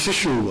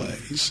artificial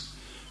ways.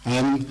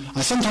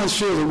 I sometimes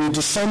feel that we're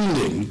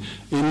descending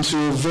into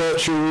a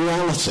virtual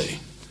reality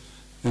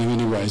in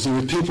many ways. There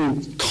are people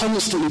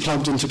constantly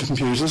plugged into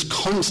computers,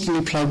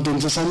 constantly plugged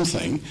into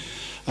something,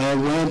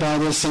 whereby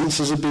their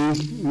senses are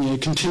being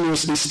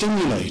continuously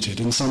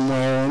stimulated in some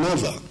way or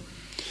another.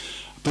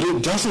 But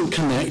it doesn't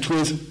connect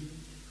with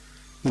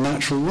the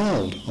natural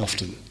world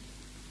often.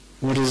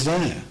 What is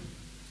there?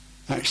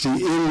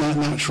 Actually in that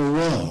natural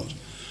world,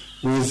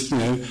 with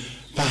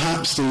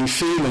perhaps the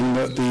feeling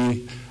that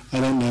the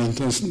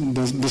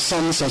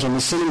sunset on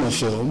a cinema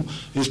film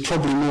is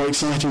probably more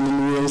exciting than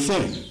the real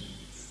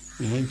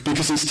thing,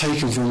 because it's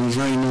taken from a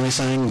very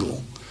nice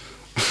angle.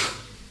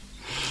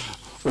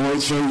 Or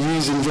it's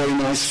using very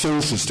nice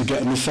filters to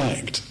get an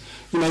effect.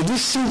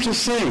 This sort of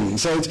thing.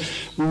 So it's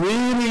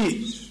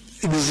really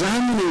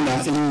examining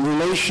that in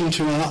relation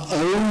to our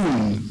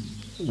own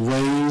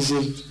ways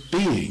of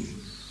being.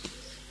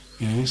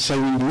 So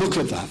we look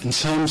at that in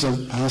terms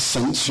of our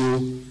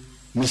sensual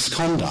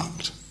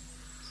misconduct.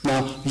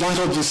 Now, that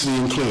obviously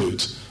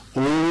includes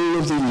all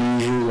of the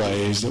usual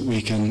ways that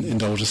we can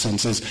indulge the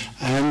senses,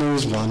 and there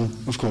is one,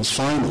 of course,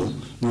 final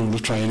rule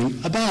of training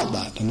about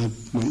that, and I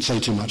won't say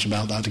too much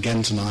about that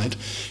again tonight,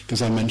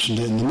 because I mentioned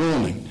it in the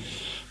morning.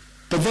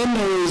 But then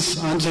there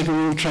is, I take a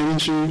rule of training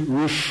to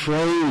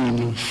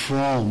refrain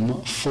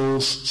from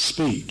false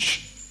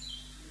speech.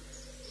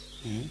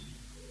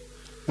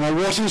 Now,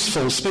 what is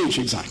false speech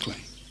exactly?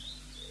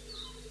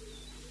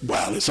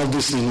 Well, it's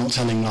obviously not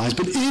telling lies,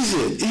 but is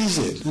it? Is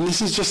it? And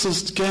this is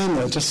just,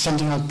 again, just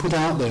something I've put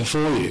out there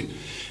for you.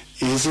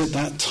 Is it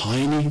that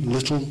tiny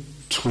little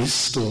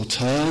twist or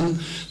turn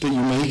that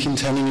you make in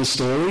telling a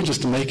story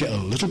just to make it a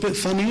little bit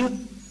funnier?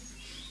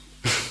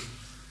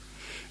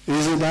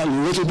 Is it that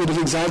little bit of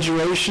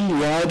exaggeration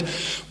you add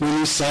when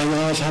you say,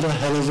 I've had a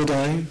hell of a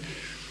day?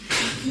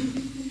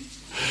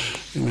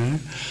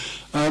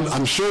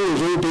 I'm sure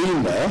we've all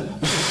been there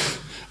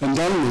and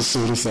done this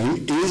sort of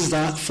thing. Is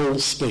that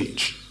false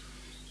speech?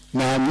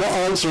 Now, I'm not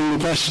answering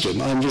the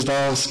question, I'm just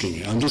asking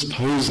it, I'm just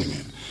posing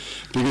it.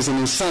 Because in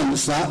a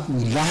sense, that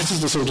is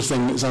the sort of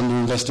thing that's under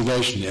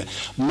investigation here.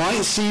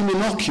 Might seem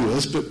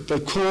innocuous, but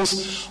of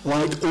course,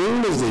 like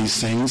all of these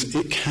things,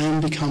 it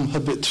can become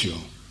habitual.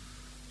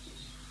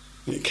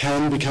 It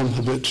can become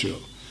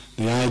habitual.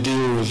 The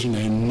idea of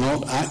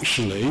not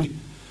actually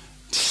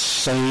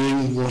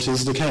saying what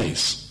is the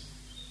case.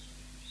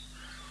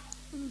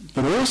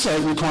 But also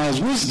it requires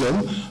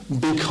wisdom,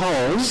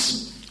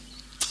 because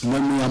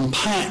when we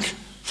unpack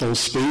false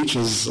speech,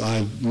 as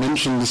I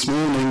mentioned this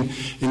morning,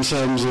 in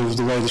terms of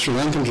the way the Sri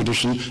Lankan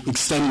tradition,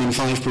 extending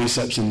 5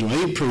 precepts into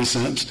 8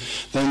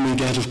 precepts, then we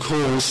get, of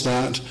course,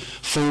 that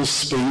false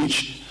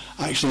speech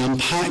actually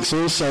unpacks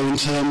also in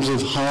terms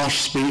of harsh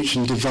speech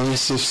and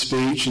divisive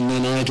speech and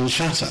then idle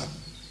chatter.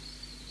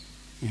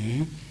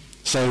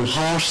 So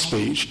harsh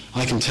speech,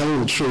 I can tell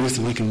the truth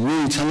and I can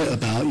really tell it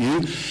about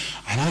you,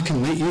 and I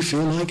can make you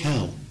feel like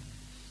hell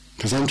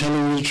because I'm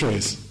telling you the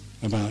truth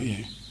about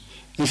you.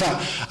 In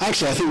fact,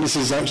 actually, I think this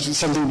is actually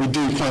something we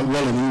do quite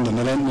well in England.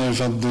 I don't know if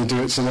they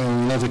do it somewhere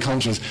in other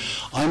countries.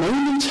 I'm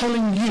only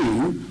telling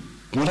you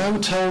what I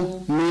would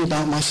tell me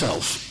about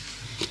myself.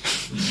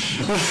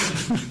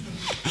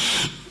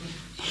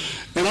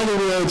 In other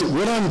words,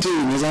 what I'm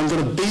doing is I'm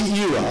going to beat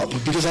you up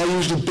because I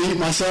usually beat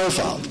myself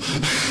up.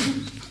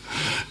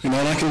 And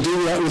I can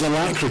do that with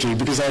alacrity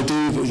because I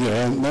do,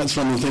 that's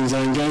one of the things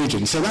I engage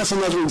in. So that's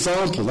another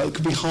example. That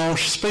could be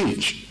harsh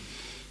speech.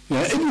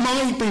 It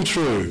might be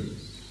true.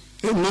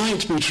 It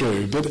might be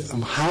true, but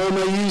how am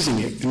I using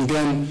it? And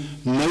again,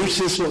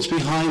 notice what's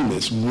behind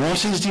this.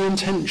 What is the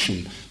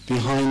intention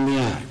behind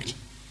the act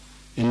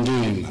in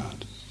doing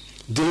that?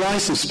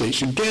 Derisive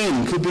speech,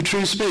 again, could be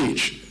true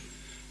speech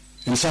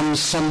in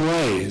some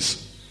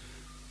ways.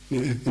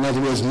 In other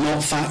words,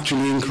 not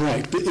factually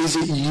incorrect, but is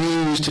it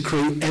used to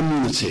create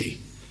enmity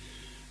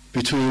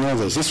between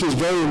others? This was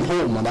very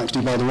important,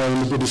 actually, by the way, in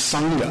the Buddhist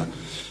Sangha,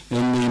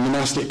 in the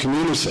monastic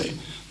community.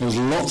 There's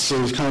lots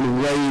of kind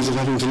of ways of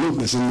having to look at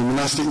this. In the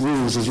monastic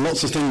rules, there's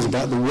lots of things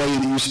about the way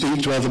that you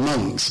speak to other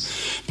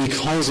monks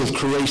because of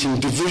creating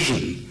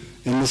division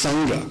in the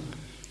Sangha.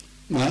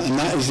 And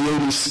that is the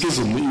only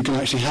schism that you can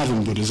actually have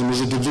in Buddhism,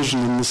 is a division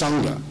in the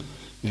Sangha,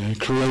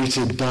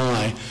 created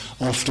by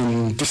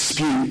often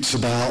disputes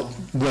about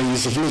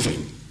ways of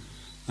living.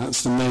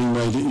 That's the main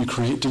way that you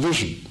create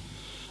division.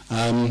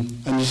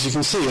 And as you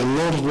can see, a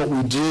lot of what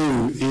we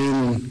do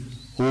in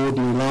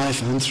ordinary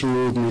life and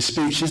through ordinary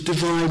speech is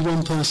divide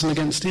one person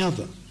against the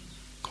other,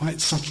 quite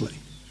subtly.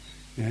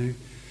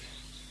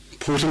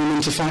 Putting them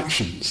into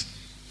factions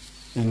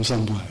in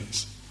some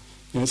ways.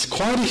 It's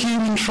quite a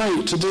human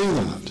trait to do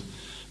that.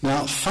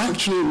 Now,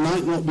 factually it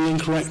might not be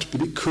incorrect,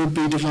 but it could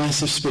be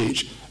divisive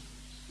speech.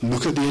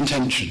 Look at the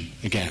intention,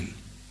 again,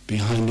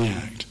 behind the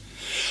act.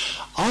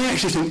 I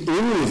actually think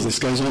all of this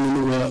goes on in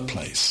the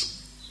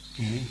workplace.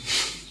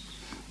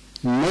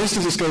 Most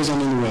of this goes on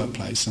in the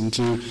workplace, and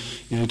to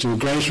a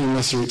greater and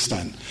lesser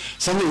extent.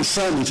 Something that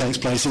certainly takes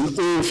place in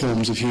all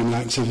forms of human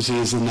activity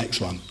is the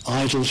next one,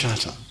 idle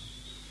chatter.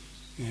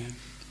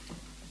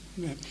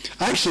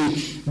 Actually,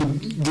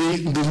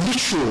 the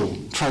literal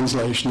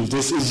translation of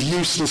this is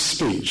useless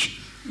speech.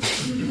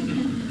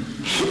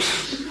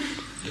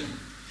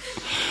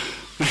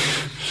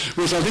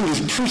 Which I think is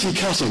pretty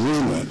cutting,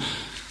 isn't it?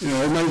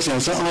 It makes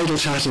sense. So idle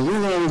chatter, we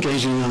are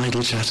engaging in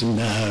idle chatter.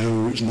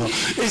 No, it's not.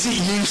 Is it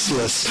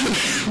useless?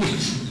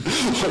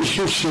 What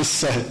you just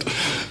said.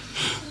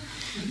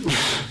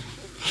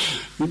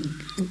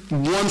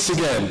 Once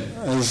again,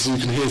 as you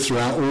can hear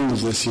throughout all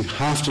of this, you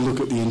have to look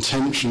at the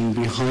intention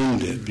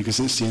behind it, because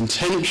it's the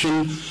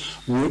intention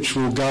which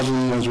will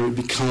govern whether it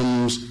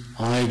becomes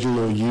idle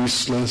or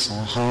useless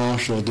or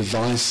harsh or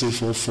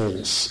divisive or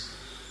false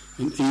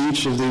in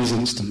each of these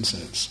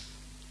instances.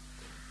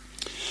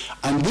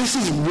 And this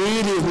is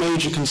really of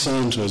major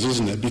concern to us,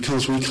 isn't it?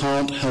 Because we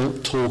can't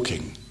help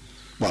talking.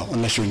 Well,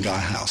 unless you're in Gaia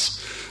House.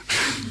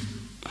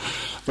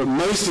 But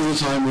most of the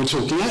time we're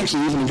talking,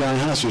 actually even in Gaia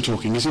House you're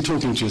talking, is you're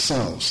talking to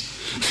yourselves.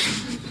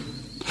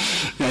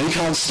 You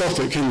can't stop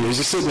it, can you? As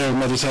you sit there in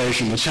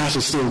meditation, the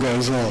chatter still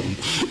goes on.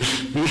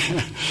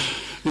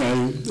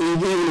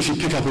 Even if you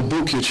pick up a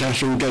book, you're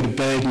chattering, go to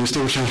bed, and you're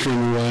still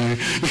chattering away.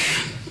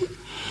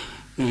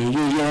 You're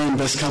your own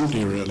best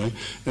company, really,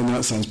 in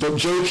that sense. But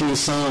joking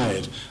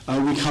aside,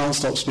 we can't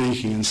stop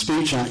speaking, and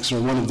speech acts are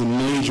one of the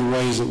major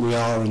ways that we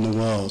are in the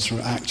world,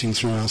 through acting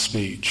through our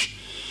speech.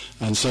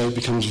 And so it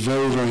becomes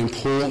very, very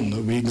important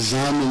that we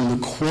examine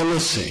the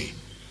quality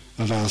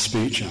of our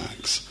speech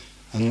acts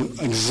and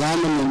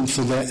examine them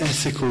for their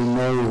ethical,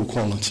 moral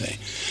quality.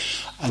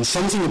 And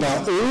something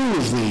about all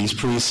of these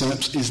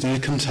precepts is they're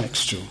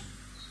contextual.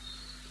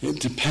 It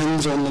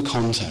depends on the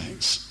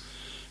context.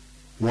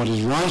 What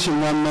is right in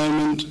one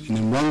moment, and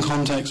in one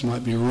context,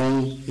 might be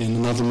wrong in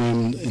another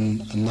moment,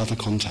 in another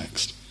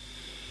context.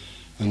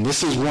 And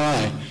this is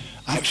why,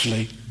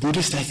 actually,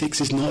 Buddhist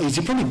ethics is not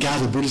easy. You probably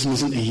gather Buddhism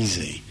isn't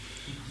easy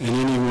in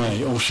any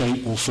way, or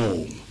shape, or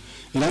form.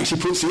 It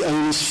actually puts the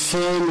onus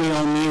firmly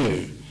on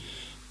you.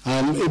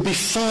 It would be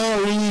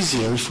far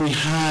easier if we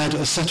had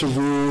a set of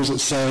rules that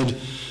said,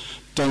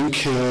 don't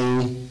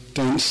kill,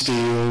 don't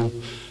steal,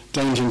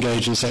 don't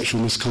engage in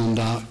sexual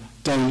misconduct,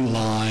 don't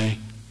lie.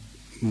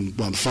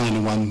 Well, the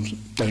final one,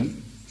 don't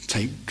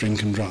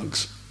drink and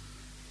drugs.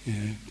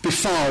 It'd be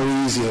far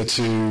easier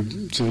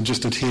to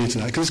just adhere to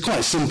that, because it's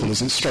quite simple,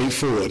 isn't it?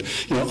 Straightforward.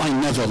 I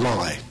never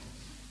lie.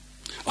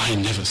 I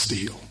never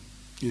steal.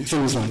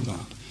 Things like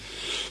that.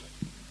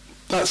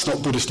 That's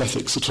not Buddhist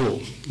ethics at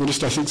all.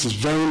 Buddhist ethics is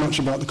very much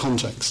about the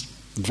context,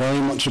 very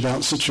much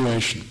about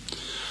situation.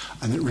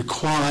 And it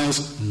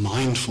requires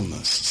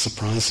mindfulness.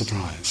 Surprise,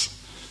 surprise.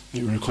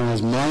 It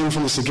requires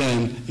mindfulness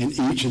again in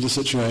each of the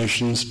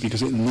situations,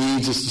 because it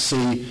needs us to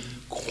see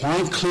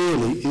quite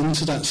clearly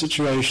into that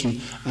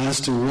situation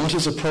as to what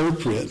is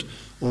appropriate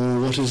or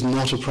what is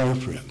not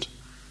appropriate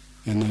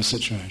in those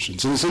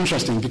situations. And it's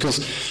interesting because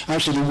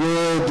actually the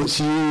word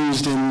that's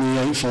used in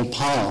the Eightfold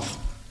Path,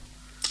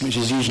 which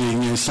is usually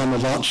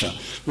samavacha,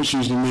 which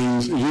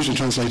usually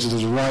translated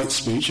as right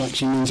speech,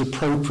 actually means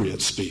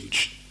appropriate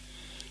speech.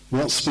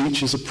 What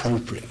speech is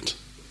appropriate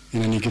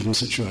in any given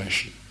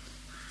situation?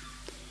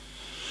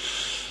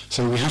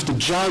 So we have to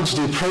judge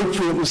the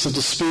appropriateness of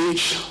the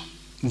speech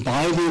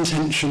by the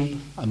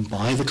intention and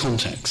by the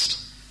context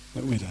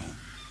that we're there.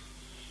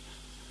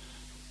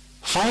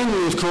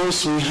 Finally, of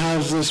course, we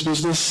have this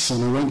business,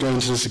 and I won't go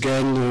into this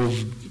again,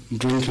 of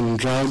drink and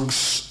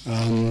drugs.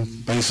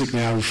 Basically,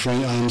 I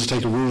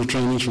undertake a rule of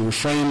training to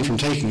refrain from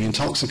taking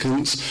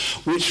intoxicants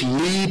which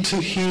lead to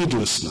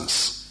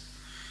heedlessness.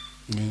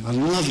 I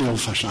love the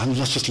old-fashioned, I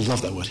just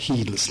love that word,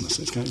 heedlessness.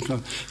 It's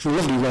a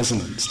lovely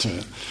resonance to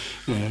it.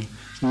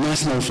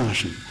 Nice and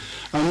old-fashioned.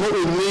 And what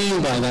we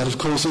mean by that, of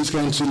course, it's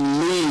going to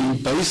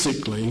lead,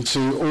 basically,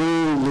 to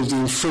all of the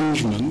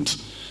infringement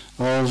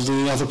of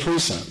the other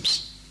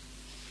precepts.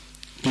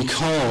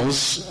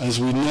 Because, as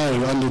we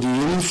know, under the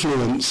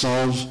influence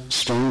of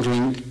strong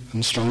drink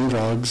and strong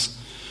drugs,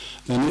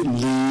 then it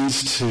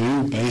leads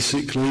to,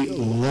 basically,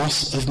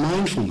 loss of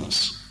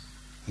mindfulness.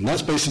 And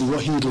that's basically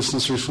what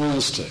heedlessness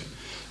refers to.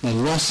 The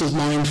loss of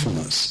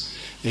mindfulness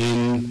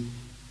in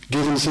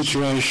given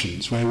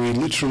situations where we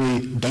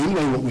literally don't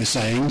know what we're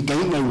saying,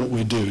 don't know what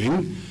we're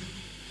doing,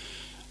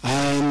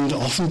 and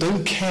often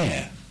don't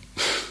care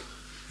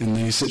in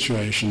these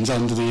situations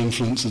under the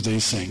influence of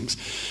these things.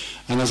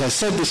 And as I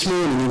said this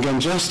morning, again,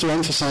 just to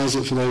emphasize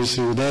it for those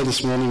who were there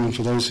this morning and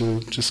for those who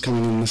are just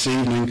coming in this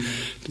evening,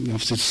 I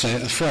have to say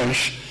it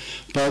afresh,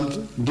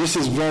 but this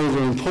is very,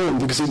 very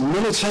important because it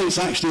militates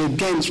actually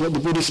against what the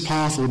Buddhist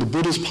path or the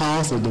Buddha's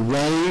path or the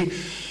way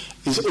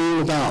is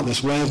all about,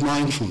 this way of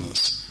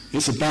mindfulness.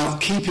 It's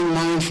about keeping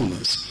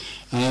mindfulness.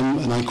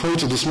 And I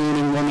quoted this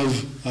morning one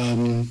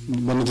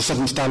of the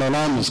seventh Dalai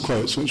Lama's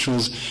quotes, which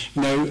was,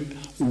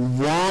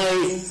 why,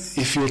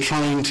 if you're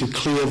trying to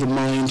clear the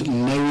mind,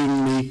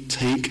 knowingly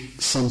take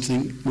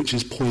something which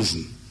is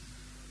poison?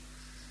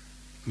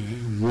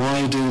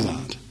 Why do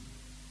that?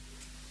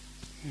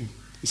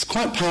 It's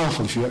quite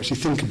powerful if you actually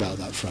think about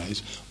that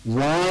phrase.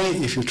 Why,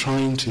 if you're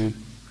trying to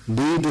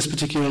lead this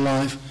particular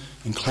life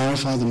and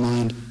clarify the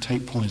mind,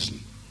 take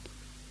poison?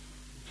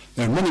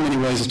 There are many, many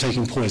ways of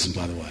taking poison,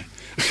 by the way.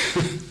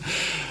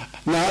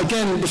 Now,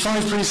 again, the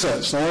 5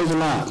 precepts, they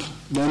overlap.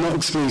 They're not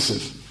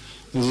exclusive.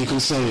 As you can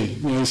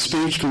see,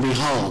 speech can be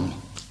harm,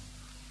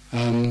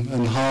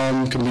 and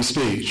harm can be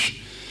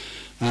speech.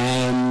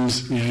 And,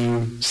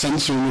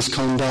 sensory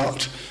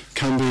misconduct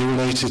can be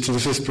related to the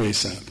 5th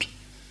precept.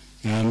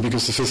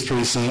 Because the 5th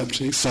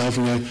precept itself,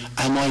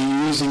 am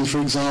I using,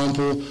 for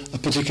example, a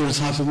particular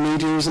type of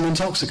media as an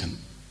intoxicant?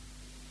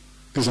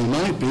 Because I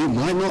might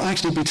not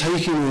actually be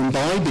taking or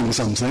imbibing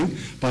something,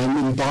 but I'm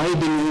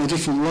imbibing it in a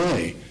different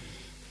way.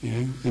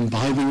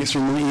 Imbibing it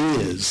through my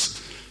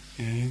ears,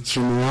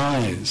 through my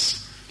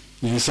eyes.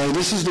 So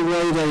this is the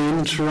way they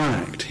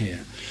interact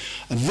here.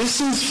 And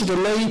this is, for the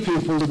lay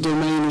people, the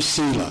domain of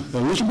sila.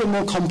 They're a little bit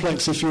more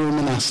complex if you're a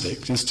monastic.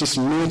 There's just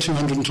a mere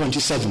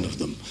 227 of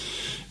them,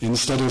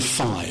 instead of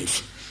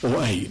 5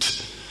 or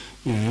 8.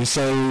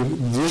 So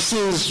this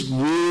is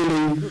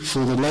really,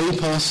 for the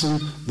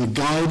layperson, the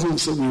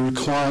guidance that we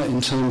require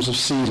in terms of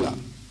sila.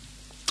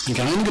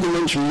 Okay, I'm going to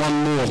mention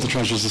one more of the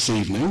treasures this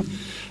evening.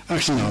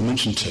 Actually, no, I'll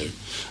mention 2.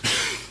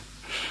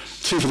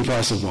 2 for the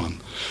price of 1.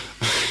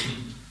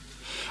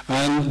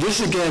 And this,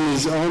 again,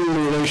 is on the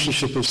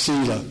relationship of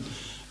sila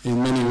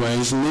in many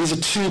ways. And these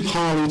are 2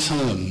 Pali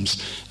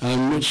terms,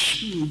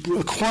 which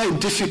are quite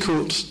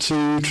difficult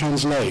to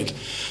translate.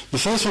 The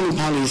first one in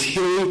Pali is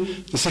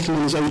hiri, the second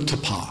one is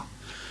ottappa.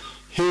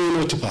 Hiri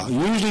and ottappa,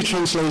 usually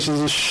translated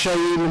as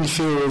shame and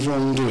fear of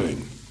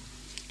wrongdoing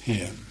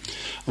here.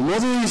 And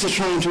what these are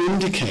trying to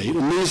indicate,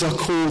 and these are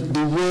called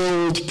the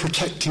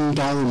world-protecting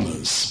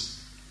dharmas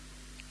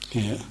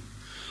here.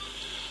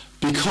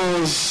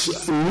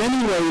 Because in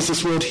many ways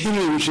this word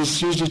hiri, which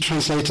is usually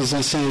translated, as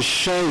I say, as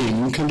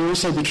shame, can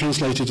also be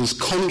translated as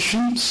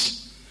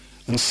conscience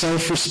and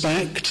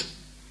self-respect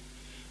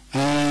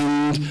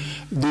and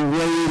the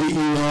way that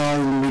you are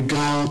in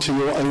regard to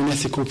your own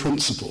ethical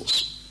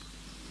principles.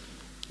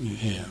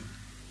 Here.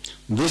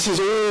 This is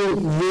all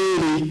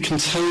really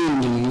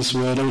contained in this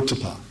word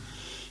ottappa,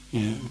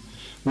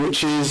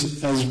 which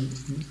is,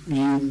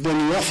 when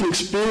you often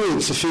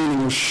experience a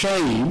feeling of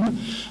shame,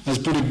 as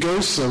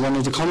Buddhaghosa, one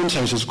of the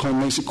commentators,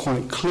 makes it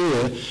quite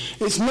clear,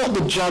 it's not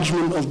the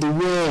judgment of the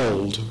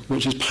world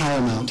which is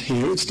paramount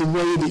here, it's the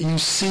way that you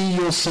see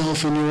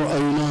yourself in your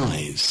own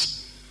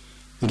eyes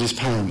that is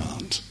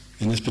paramount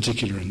in this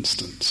particular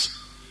instance.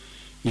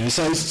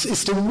 So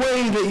it's the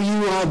way that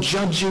you are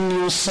judging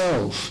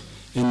yourself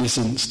in this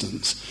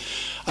instance.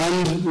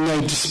 And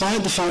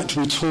despite the fact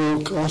we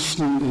talk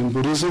often in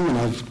Buddhism, and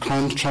I've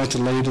tried to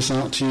lay this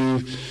out to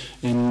you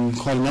in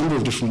quite a number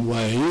of different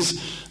ways,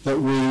 that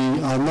we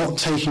are not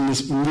taking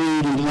this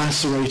really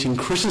lacerating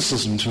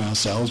criticism to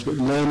ourselves, but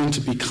learning to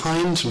be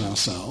kind to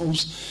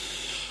ourselves.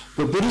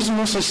 But Buddhism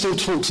also still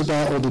talks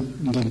about, or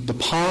the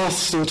path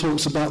still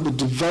talks about the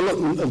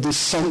development of this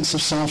sense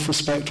of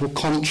self-respect or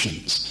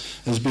conscience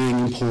as being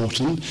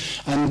important,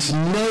 and to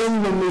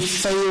know when we've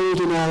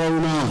failed in our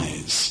own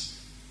eyes.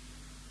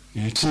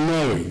 To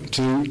know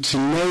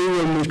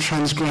when we've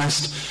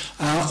transgressed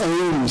our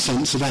own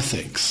sense of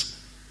ethics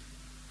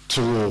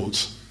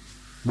towards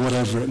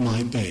whatever it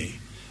might be.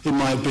 It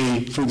might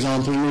be, for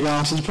example, in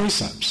regard to the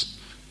precepts.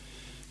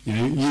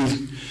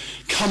 You've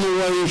come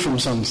away from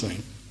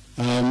something,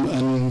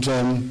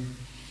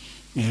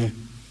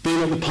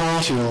 being at the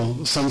party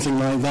or something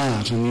like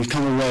that, and you've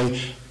come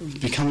away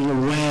becoming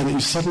aware that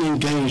you've suddenly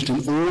engaged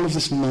in all of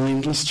this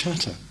mindless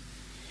chatter.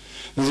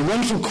 There's a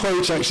wonderful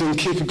quote actually in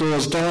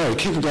Kierkegaard's diary.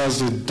 Kierkegaard's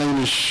a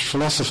Danish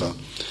philosopher.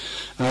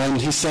 And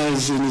he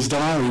says in his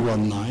diary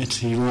one night,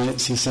 he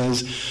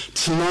says,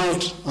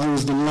 "Tonight I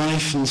was the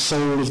life and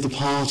soul of the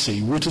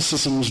party.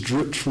 Witticisms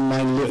dripped from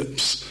my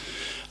lips,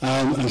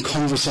 and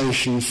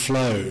conversation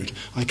flowed.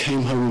 I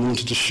came home and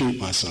wanted to shoot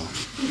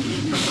myself."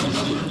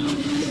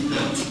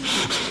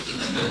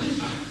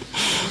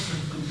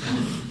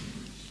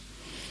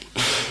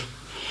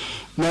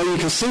 Now you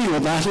can see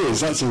what that is.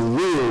 That's a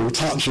real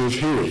touch of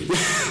hiri.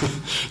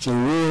 It's a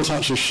real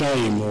touch of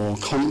shame or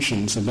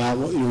conscience about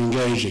what you're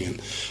engaging in.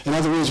 In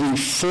other words, we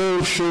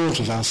fall short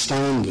of our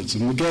standards.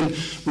 And again,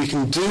 we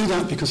can do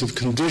that because of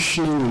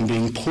conditioning and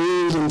being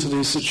pulled into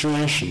these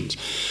situations.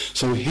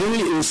 So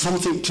hiri is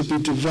something to be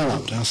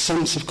developed, our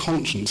sense of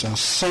conscience, our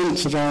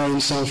sense of our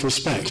own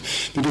self-respect.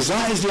 Because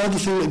that is the other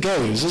thing that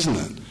goes, isn't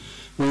it?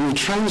 when we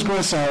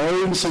transgress our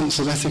own sense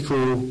of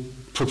ethical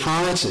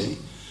propriety,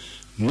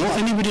 not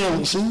anybody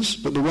else's,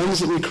 but the ones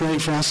that we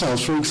create for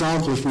ourselves. For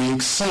example, if we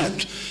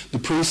accept the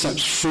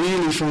precepts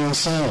freely for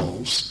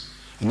ourselves,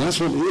 and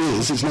that's what it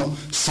is, it's not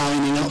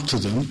signing up to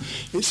them,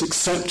 it's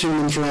accepting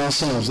them for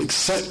ourselves,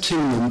 accepting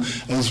them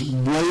as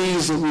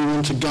ways that we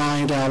want to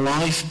guide our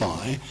life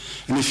by.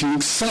 And if you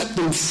accept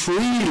them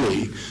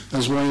freely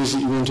as ways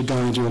that you want to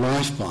guide your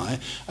life by,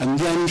 and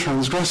then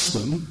transgress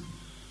them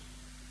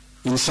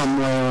in some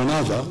way or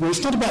another, well,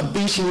 it's not about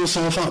beating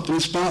yourself up, but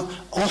it's about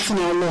often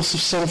our loss of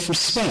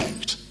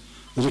self-respect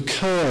that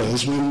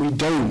occurs when we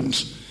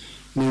don't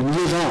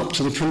live up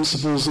to the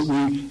principles that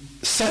we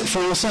set for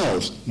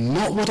ourselves,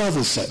 not what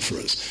others set for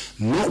us,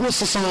 not what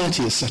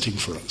society is setting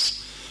for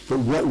us, but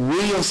what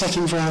we are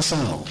setting for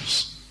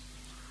ourselves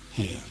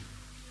here.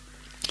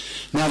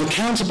 Now, the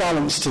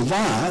counterbalance to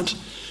that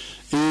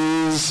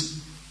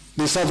is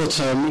this other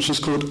term, which is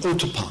called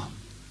otapa.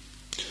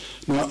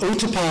 Now,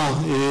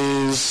 otapa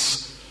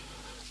is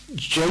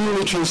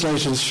generally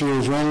translated as fear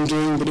of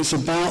wrongdoing, but it's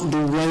about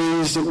the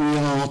ways that we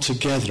are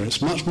together.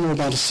 It's much more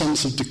about a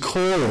sense of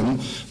decorum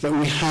that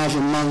we have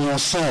among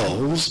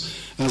ourselves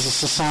as a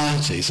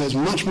society. So it's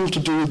much more to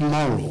do with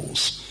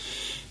morals.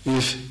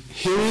 If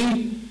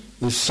hiri,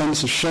 this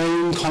sense of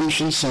shame,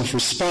 conscience,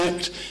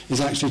 self-respect, is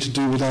actually to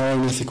do with our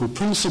own ethical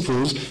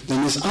principles,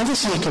 then this other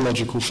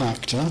psychological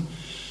factor,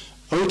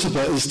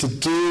 otapa, is to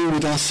do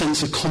with our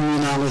sense of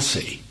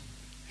communality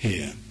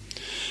here.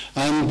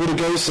 And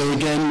Buddhaghosa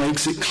again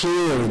makes it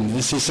clear in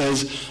this. He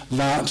says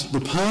that the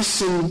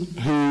person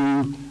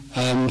who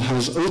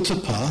has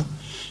otapa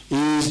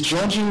is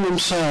judging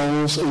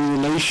themselves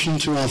in relation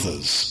to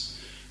others.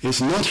 It's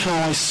not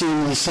how I see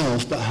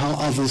myself, but how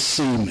others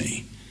see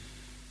me.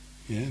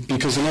 Yeah?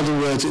 Because in other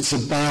words, it's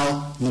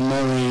about the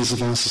mores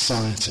of our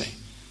society.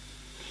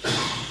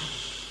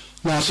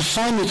 Now, to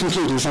finally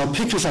conclude this, I'll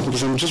pick this up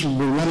because we're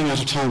running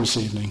out of time this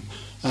evening.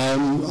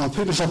 I'll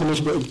pick this up a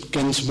little bit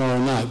again tomorrow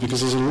night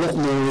because there's a lot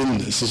more in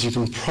this, as you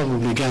can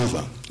probably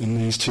gather, in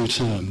these two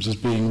terms as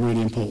being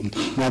really important.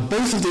 Now,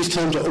 both of these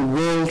terms are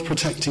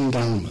world-protecting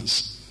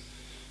dharmas.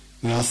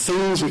 They are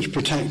things which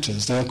protect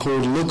us. They are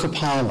called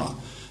lokapala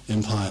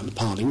in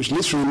Pali, which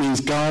literally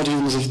means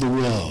guardians of the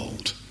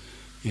world.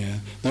 Yeah.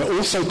 They're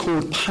also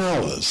called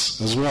powers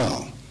as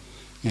well.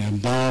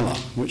 Bala,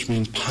 which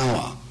means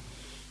power.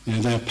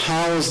 They're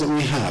powers that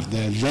we have.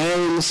 They're there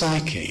in the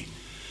psyche.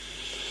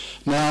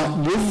 Now,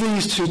 with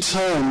these two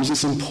terms,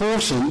 it's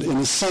important in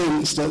the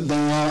sense that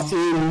they are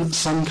in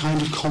some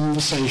kind of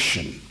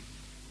conversation.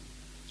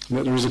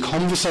 That there is a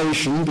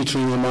conversation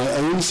between my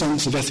own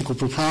sense of ethical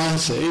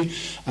propriety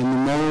and the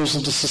morals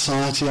of the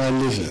society I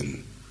live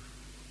in.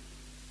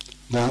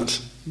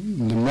 That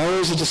the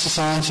morals of the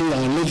society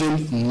I live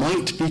in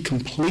might be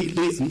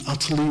completely and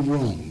utterly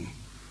wrong.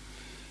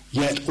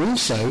 Yet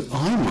also,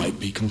 I might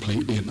be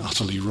completely and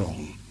utterly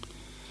wrong.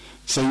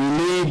 So you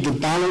need the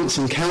balance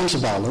and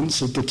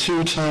counterbalance of the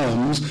two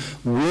terms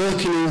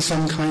working in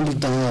some kind of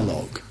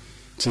dialogue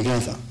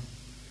together.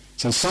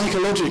 So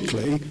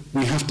psychologically,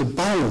 we have to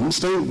balance,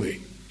 don't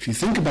we? If you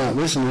think about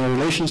this and our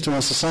relations to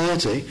our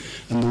society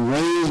and the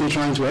ways we're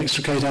trying to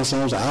extricate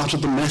ourselves out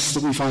of the mess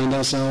that we find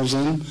ourselves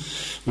in,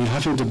 we're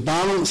having to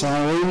balance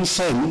our own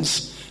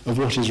sense of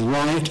what is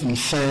right and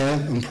fair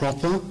and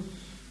proper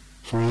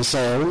for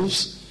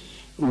ourselves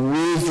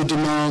with the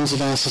demands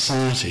of our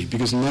society,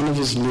 because none of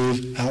us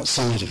live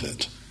outside of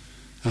it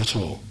at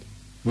all.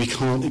 We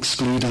can't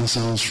exclude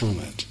ourselves from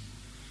it.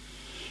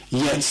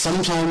 Yet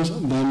sometimes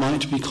there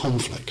might be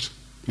conflict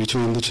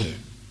between the two,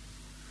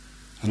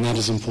 and that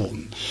is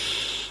important.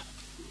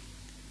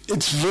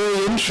 It's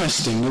very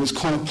interesting that it's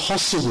quite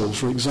possible,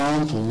 for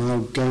example, and I'll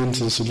go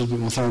into this a little bit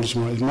more thoroughly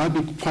tomorrow, it might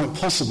be quite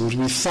possible to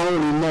be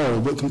thoroughly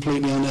moral but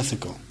completely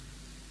unethical.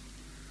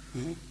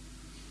 Yeah?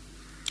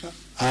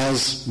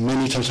 As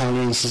many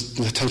totalitarian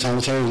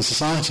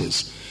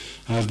societies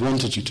have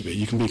wanted you to be.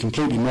 You can be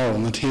completely moral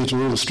and adhere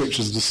to all the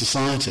strictures of the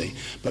society,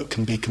 but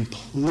can be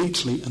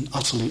completely and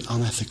utterly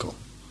unethical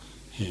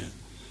here.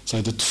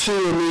 So the two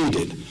are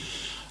needed.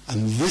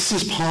 And this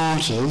is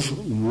part of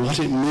what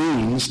it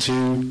means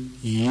to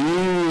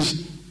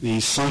use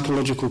these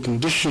psychological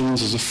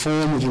conditions as a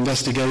form of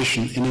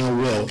investigation in our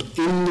world,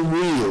 in the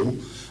real,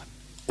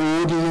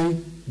 ordinary,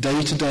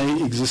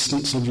 day-to-day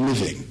existence of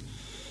living.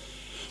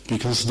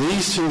 Because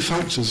these two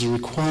factors are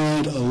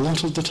required a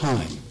lot of the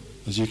time,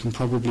 as you can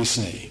probably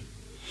see.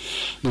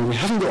 Now, we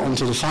haven't got on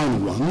to the final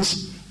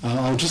ones.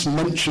 I'll just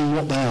mention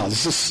what they are.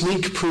 This is a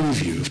sneak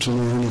preview of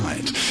tomorrow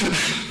night.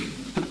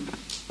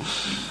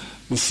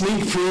 The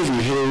sneak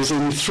preview here is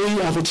in three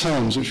other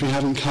terms which we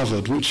haven't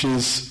covered, which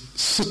is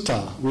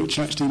sutta, which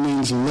actually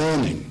means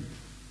learning.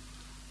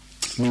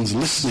 It means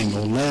listening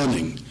or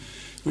learning,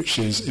 which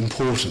is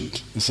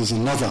important. This is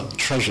another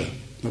treasure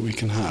that we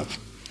can have.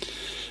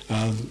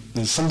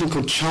 There's something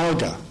called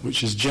chaga,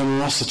 which is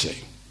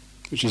generosity,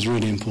 which is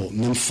really important.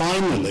 And then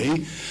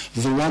finally,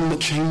 the one that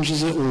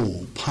changes it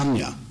all,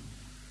 panya,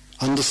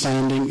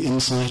 understanding,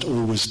 insight,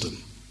 or wisdom.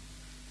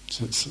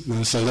 So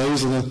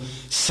those are the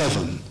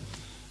seven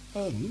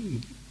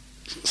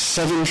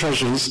 7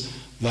 treasures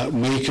that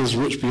make us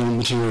rich beyond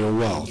material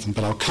wealth.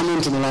 But I'll come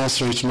into the last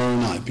 3 tomorrow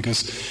night,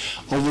 because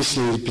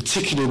obviously,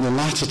 particularly the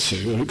latter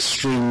 2 are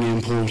extremely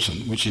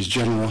important, which is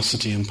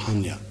generosity and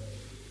panya.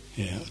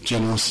 Yeah,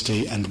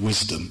 generosity and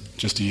wisdom,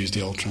 just to use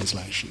the old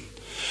translation.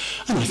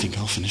 And I think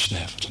I'll finish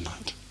there for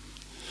tonight.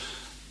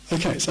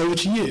 Okay, it's over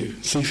to you.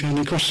 See if you have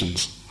any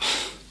questions.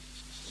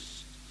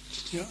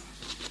 Yeah. I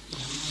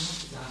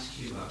wanted to ask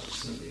you about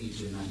something you've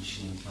been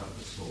mentioning throughout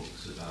the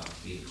talks about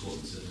the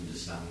importance of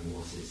understanding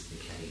what is the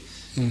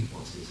case,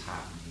 what is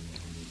happening in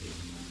any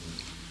given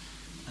moment.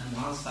 And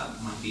whilst that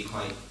might be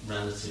quite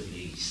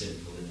relatively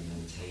simple in a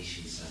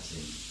meditation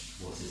setting,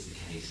 what is the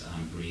case?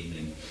 I'm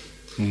breathing,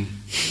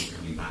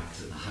 coming back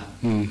to that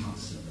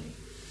constantly.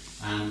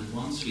 And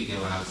once we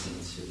go out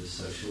into the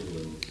social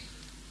world,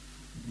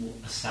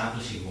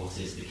 establishing what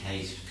is the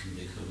case can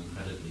become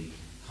incredibly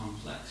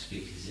complex,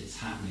 because it's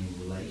happening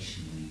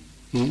relationally.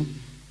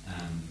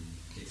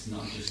 It's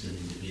not just an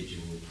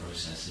individual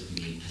process of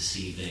me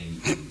perceiving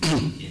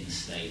in a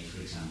state,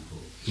 for example.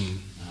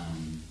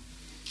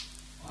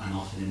 And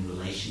often in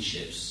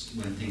relationships,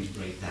 when things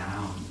break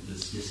down,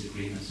 there's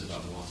disagreements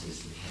about what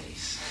is the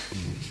case.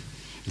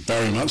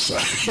 Very much so,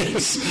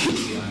 yes. You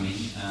see what I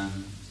mean?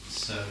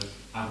 So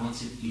I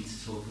wanted you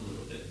to talk a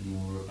little bit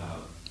more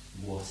about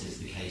what is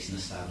the case and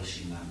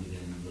establishing that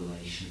within a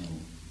relational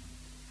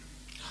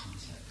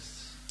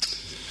context.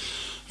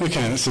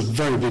 Okay, that's a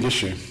very big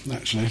issue,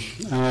 actually.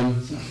 No,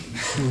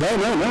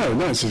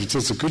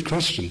 it's a good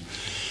question.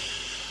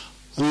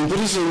 I mean,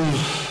 Buddhism,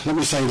 let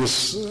me say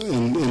this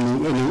in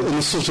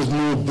a sort of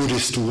more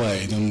Buddhist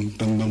way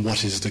than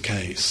what is the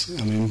case.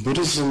 I mean,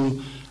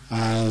 Buddhism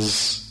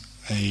as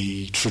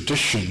a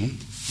tradition,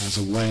 as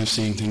a way of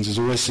seeing things, is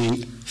always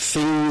seeing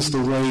things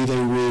the way they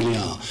really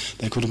are.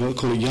 They call it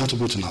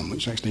Yatabhutanam,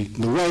 which actually,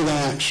 the way they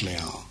actually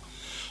are.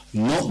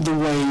 Not the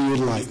way you would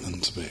like them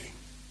to be.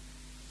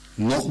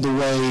 Not the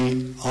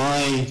way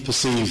I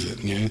perceive it.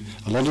 You know,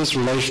 a lot of this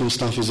relational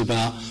stuff is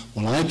about,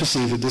 well, I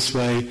perceive it this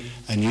way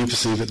and you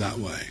perceive it that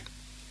way.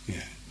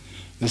 Yeah.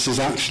 This is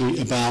actually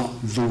about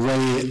the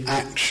way it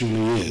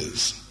actually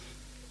is.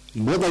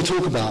 And what they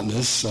talk about in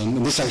this,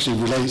 and this actually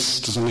relates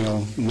to something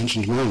I'll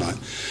mention tomorrow night,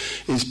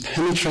 is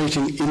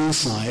penetrating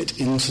insight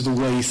into the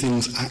way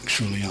things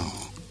actually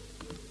are.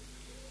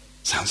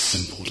 Sounds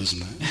simple,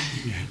 doesn't it?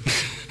 Yeah.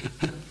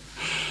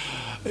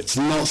 It's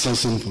not so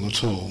simple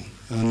at all.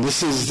 And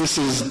this is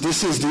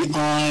the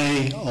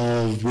eye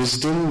of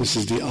wisdom. This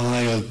is the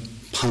eye of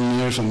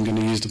panya, if I'm going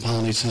to use the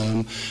Pali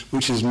term,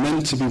 which is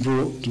meant to be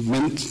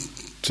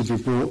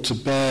brought to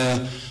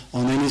bear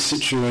on any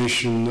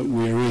situation that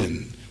we're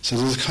in. So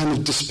there's a kind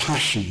of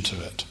dispassion to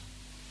it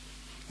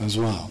as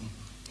well.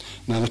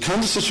 Now, the kind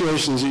of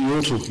situations that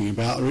you're talking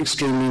about are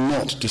extremely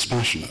not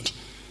dispassionate.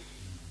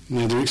 You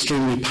know, they're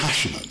extremely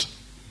passionate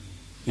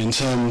in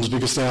terms,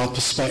 because they are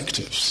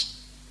perspectives.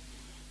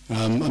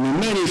 I mean,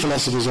 many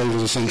philosophers over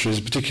the centuries,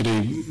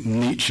 particularly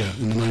Nietzsche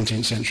in the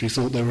 19th century,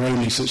 thought there were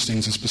only such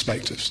things as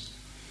perspectives.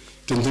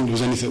 Didn't think there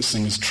was any such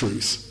thing as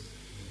truth.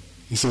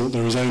 He thought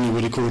there was only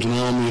what he called an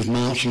army of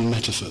marching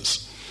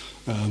metaphors.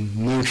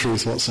 No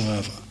truth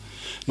whatsoever.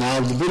 Now,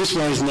 the Buddhist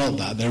way is not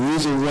that. There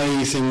is a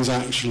way things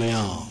actually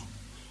are.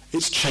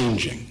 It's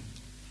changing,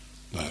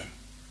 though.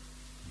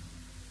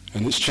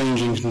 And it's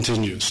changing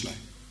continuously.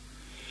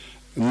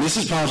 And this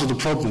is part of the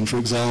problem, for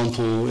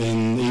example,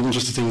 in even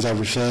just the things I've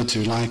referred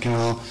to, like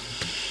our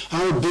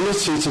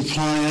ability to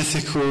apply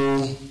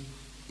ethical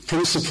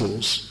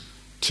principles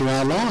to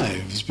our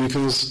lives,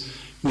 because,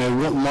 you know,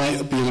 what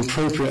might be an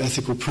appropriate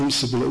ethical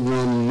principle at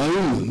one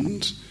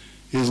moment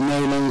is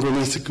no longer an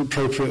ethical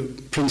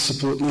appropriate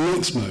principle at the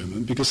next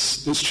moment,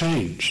 because it's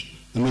changed.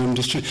 The moment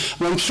has changed.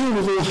 Well, I'm sure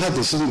we've all had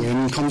this, haven't we?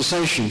 In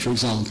conversation, for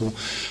example,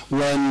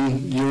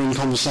 when you're in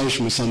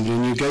conversation with somebody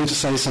and you go to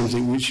say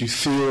something which you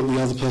feel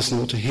the other person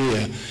ought to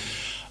hear,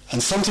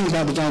 and something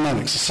about the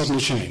dynamics has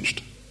suddenly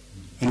changed.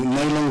 And it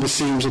no longer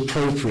seems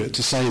appropriate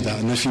to say that.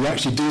 And if you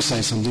actually do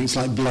say something, it's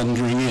like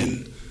blundering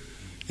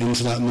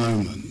into that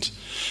moment.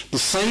 The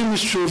same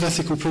is true of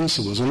ethical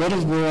principles. A lot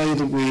of the way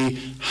that we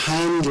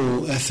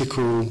handle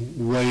ethical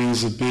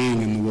ways of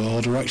being in the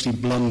world are actually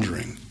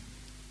blundering.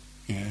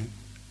 Yeah?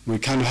 We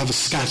kind of have a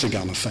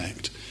scattergun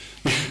effect.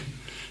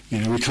 You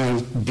know, we kind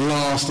of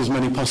blast as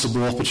many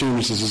possible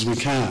opportunities as we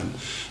can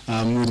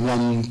with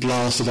one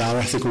blast of our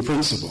ethical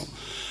principle.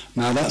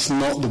 Now, that's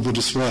not the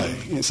Buddhist way.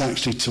 It's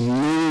actually to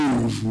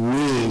move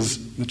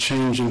with the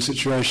changing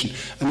situation.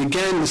 And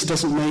again, this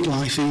doesn't make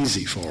life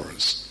easy for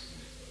us.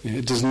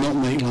 It does not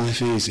make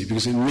life easy,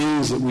 because it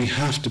means that we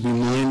have to be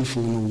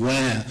mindful and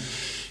aware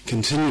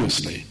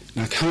continuously.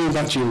 Now, coming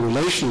back to your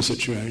relational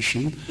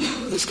situation,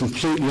 it's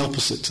completely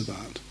opposite to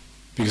that.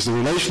 Because the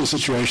relational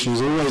situation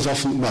is always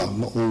often, well,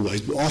 not always,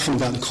 but often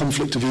about the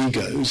conflict of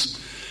egos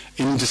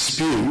in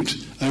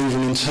dispute over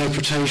an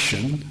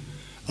interpretation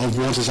of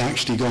what has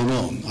actually gone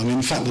on. I mean,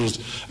 in fact, there's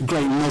a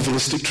great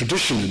novelistic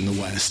tradition in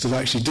the West of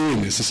actually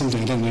doing this. There's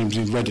something, I don't know if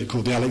you've read it,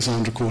 called the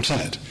Alexandra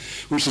Quartet,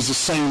 which is the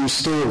same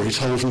story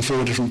told from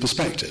 4 different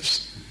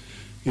perspectives.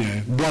 You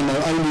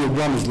know, only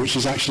one of which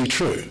is actually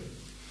true.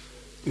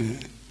 Yeah.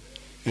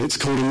 It's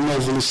called a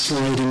novel of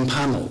sliding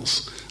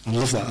panels. I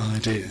love that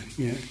idea.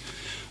 Yeah.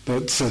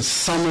 But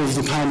some of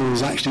the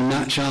panels actually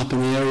match up in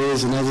the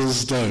areas and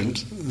others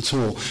don't at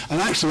all.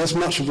 And actually that's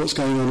much of what's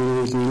going on in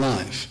ordinary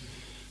life.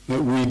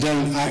 That we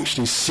don't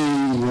actually see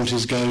what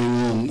is going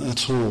on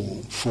at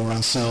all for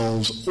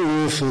ourselves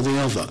or for the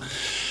other.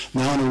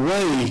 Now, in a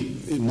way,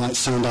 it might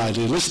sound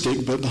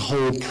idealistic, but the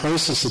whole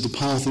process of the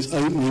path is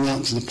opening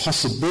up to the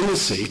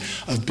possibility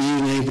of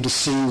being able to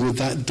see with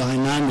that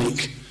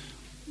dynamic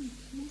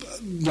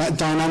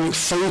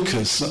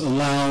focus that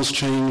allows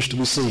change to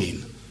be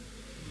seen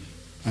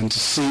and to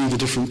see the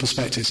different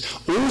perspectives.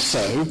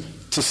 Also,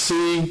 to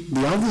see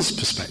the other's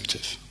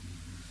perspective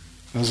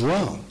as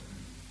well.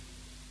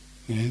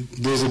 Yeah,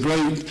 there's a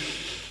great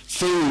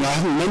thing, I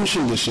haven't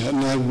mentioned this yet,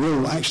 and I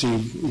will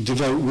actually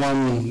devote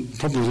one,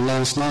 probably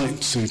last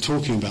night, to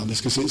talking about this,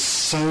 because it's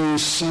so,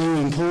 so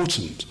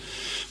important,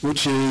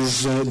 which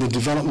is the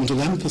development of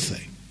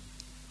empathy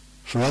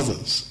for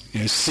others.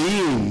 You know,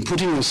 seeing,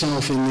 putting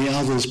yourself in the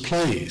other's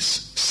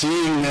place,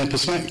 seeing their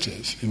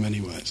perspective in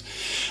many ways.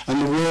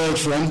 And the word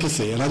for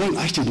empathy, and I don't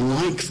actually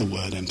like the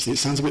word empathy, it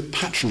sounds a bit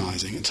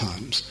patronising at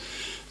times.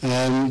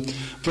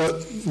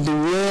 But the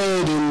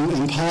word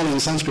in Pali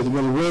and Sanskrit, the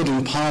word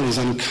in Pali is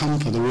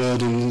anukampa, the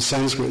word in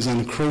Sanskrit is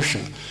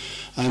anukrosha.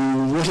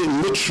 And what it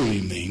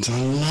literally means, I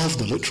love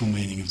the literal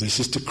meaning of this,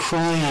 is to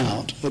cry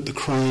out at the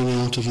crying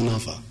out of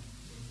another.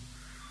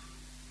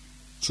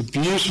 It's a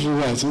beautiful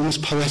way, it's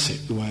almost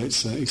poetic the way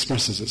it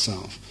expresses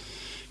itself.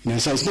 You know,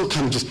 so it's not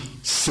kind of just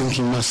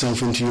sinking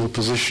myself into your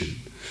position.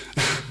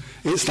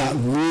 It's that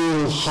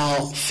real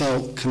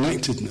heartfelt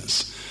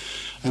connectedness.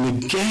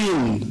 And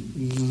again,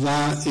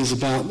 that is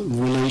about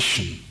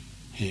relation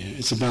here.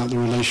 It's about the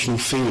relational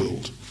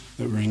field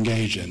that we're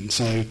engaged in.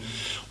 So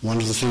one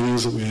of the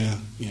things that we're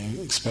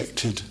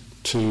expected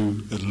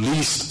to at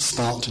least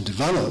start to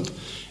develop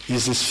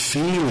is this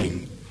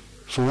feeling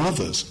for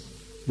others.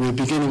 We're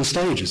beginning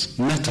stages.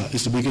 Metta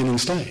is the beginning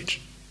stage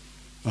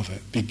of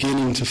it.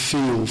 Beginning to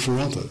feel for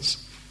others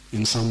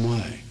in some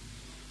way.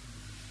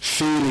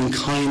 Feeling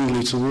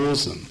kindly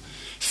towards them.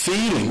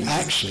 Feeling,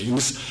 actually, and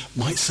this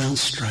might sound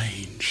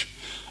strange,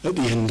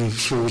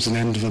 towards an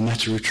end of a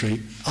metta retreat,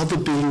 other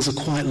beings are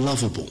quite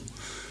lovable.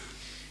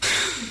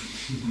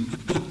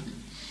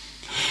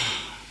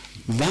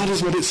 That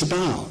is what it's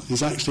about,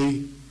 is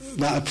actually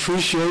that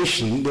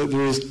appreciation that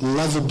there is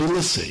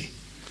lovability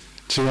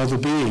to other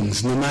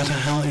beings, no matter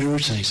how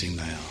irritating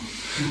they are.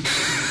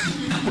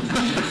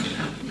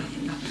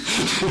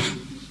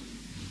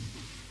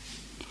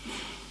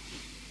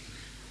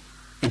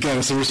 Again,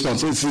 it's a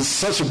response. It's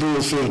such a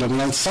broad field. I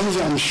mean, some of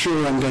it I'm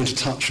sure I'm going to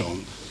touch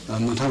on,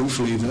 and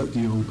hopefully that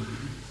you'll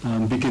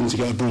begin to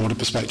get a broader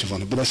perspective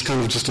on it. But that's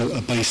kind of just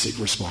a basic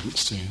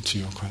response to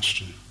your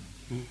question.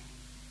 Yeah.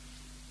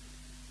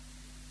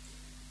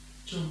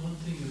 John, one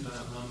thing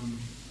about,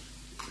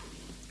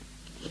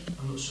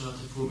 I'm not sure how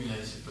to formulate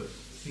it, but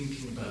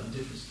thinking about the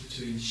difference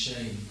between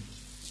shame,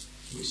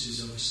 which is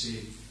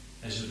obviously,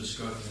 as you're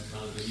describing, a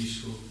kind of a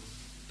useful,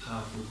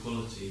 powerful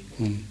quality,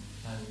 and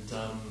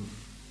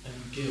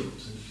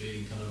guilt and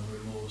feeling kind of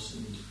remorse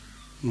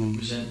and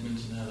resentment,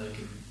 and how they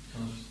can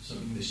kind of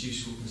something that's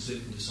useful can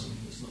slip into something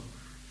that's not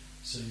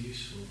so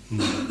useful.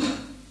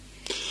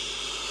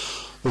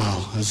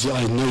 Well, as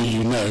I know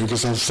you know,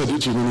 because I've said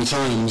it to you many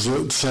times,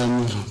 that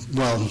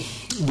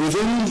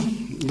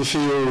within the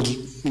field,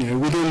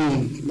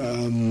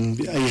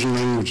 within Asian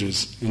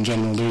languages in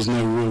general, there is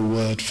no real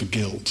word for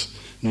guilt,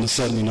 and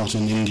certainly not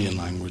in Indian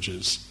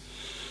languages,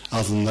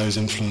 other than those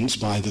influenced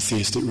by the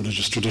theistic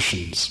religious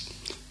traditions.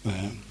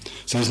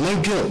 So there's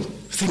no guilt.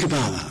 Think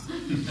about that.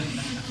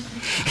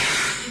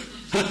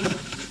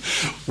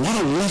 What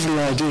a lovely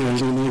idea,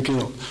 isn't it, no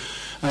guilt?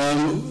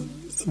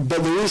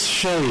 But there is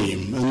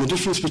shame, and the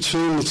difference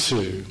between the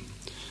two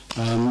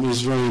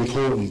is very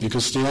important,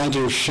 because the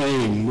idea of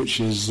shame, which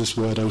is this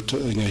word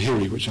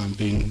hiri, which I've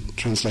been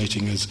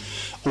translating as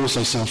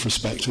also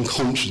self-respect and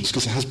conscience,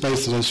 because it has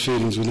both of those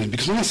feelings within it.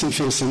 Because when I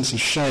feel a sense of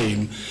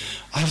shame,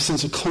 I have a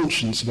sense of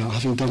conscience about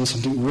having done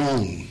something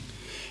wrong.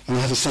 And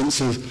I have a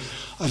sense of,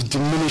 I've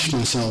diminished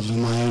myself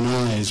in my own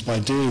eyes by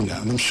doing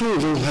that. And I'm sure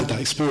we've all had that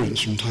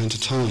experience from time to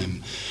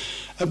time.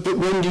 But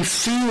when you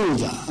feel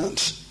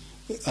that,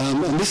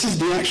 and this is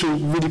the actual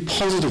really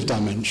positive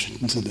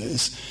dimension to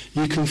this,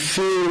 you can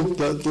feel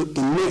that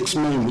the next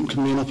moment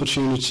can be an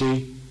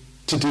opportunity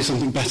to do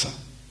something better.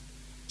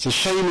 So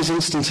shame is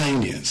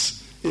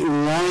instantaneous. It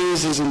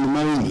arises in the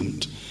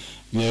moment,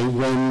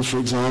 when, for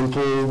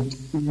example,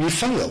 you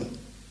fail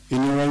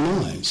in your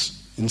own eyes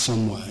in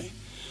some way.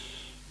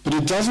 But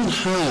it doesn't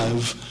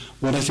have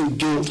what I think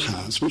guilt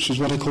has, which is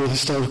what I call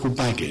historical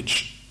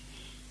baggage.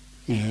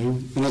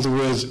 In other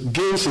words,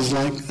 guilt is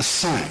like a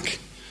sack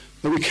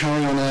that we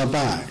carry on our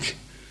back.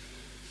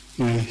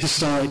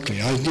 Historically,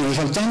 if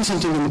I've done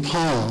something in the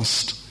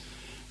past,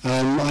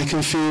 I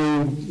can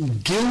feel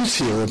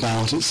guiltier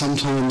about it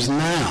sometimes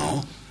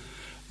now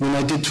than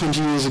I did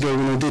 20 years ago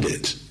when I did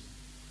it.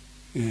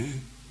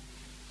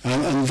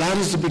 And that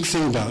is the big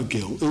thing about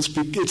guilt.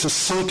 It's a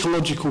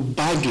psychological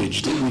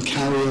baggage that we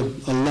carry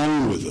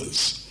along with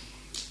us.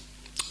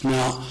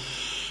 Now,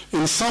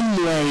 in some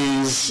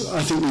ways,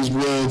 I think these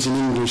words in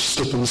English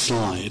slip and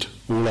slide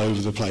all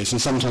over the place.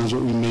 And sometimes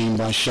what we mean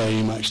by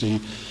shame actually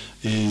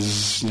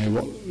is,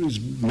 what is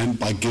meant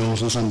by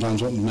guilt, and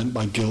sometimes what is meant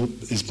by guilt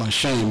is by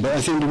shame. But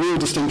I think the real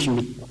distinction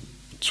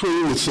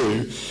between the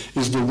two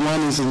is the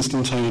one is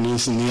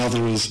instantaneous and the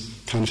other is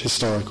kind of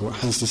historical. It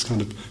has this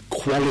kind of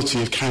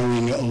quality of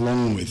carrying it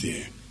along with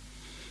you.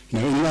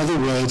 In other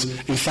words,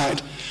 in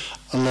fact,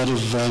 a lot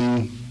of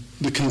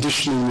the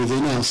conditioning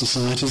within our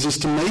societies is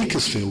to make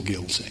us feel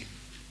guilty.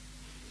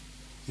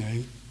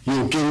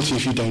 You're guilty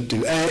if you don't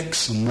do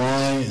X and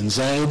Y and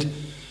Z,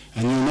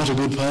 and you're not a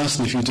good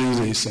person if you do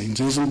these things.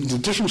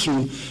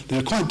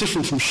 They're quite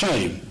different from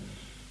shame.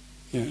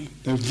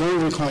 They're very,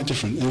 very quite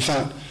different. In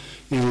fact,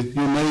 you're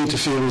made to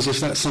feel as if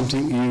that's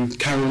something you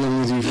carry along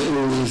with you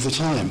all of the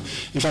time.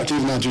 In fact,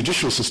 even our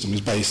judicial system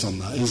is based on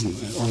that,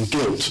 isn't it? On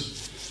guilt.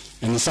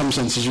 In some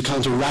senses, you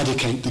can't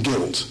eradicate the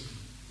guilt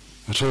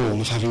at all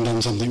of having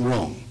done something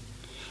wrong.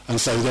 And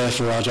so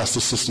therefore our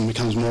justice system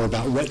becomes more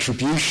about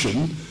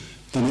retribution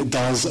than it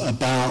does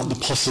about the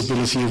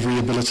possibility of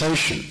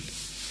rehabilitation.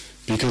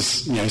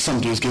 Because,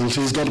 somebody who's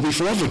guilty has got to be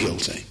forever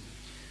guilty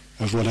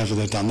of whatever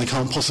they've done. They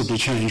can't possibly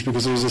change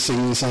because there is a thing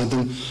inside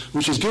them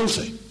which is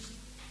guilty,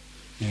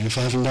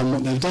 for having done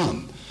what they've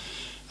done.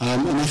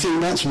 And I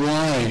think that's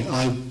why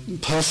I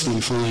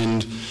personally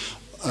find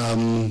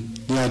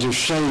the idea of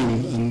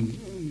shame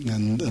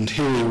and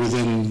hearing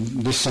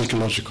within this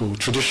psychological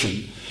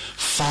tradition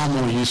far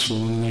more useful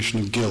than the notion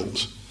of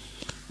guilt,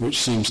 which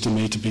seems to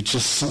me to be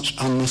just such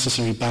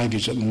unnecessary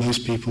baggage that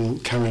most people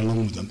carry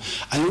along with them.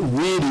 And it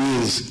really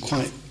is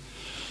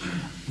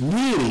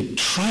really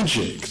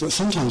tragic that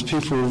sometimes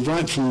people,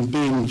 right from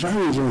being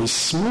very, very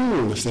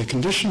small, if they're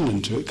conditioned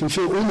into it, can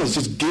feel almost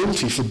just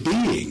guilty for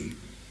being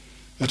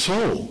at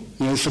all,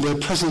 for their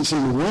presence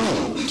in the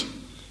world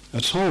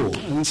at all.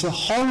 And it's a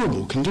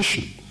horrible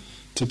condition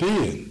to be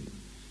in.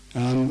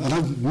 And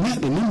I've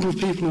met a number of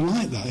people who are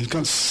like that, who've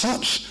got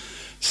such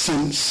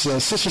a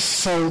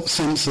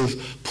sense of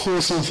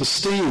poor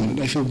self-esteem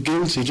that they feel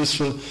guilty just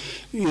for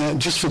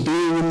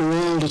being in the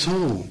world at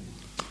all.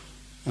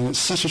 And it's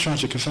such a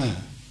tragic affair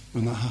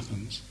when that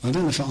happens. I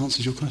don't know if that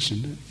answers your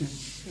question. Yeah.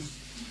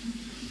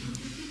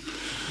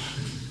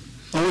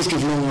 I always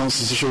give long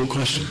answers to short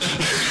questions.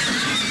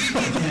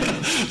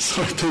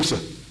 Sorry, Peter.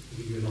 I'll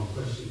give you a long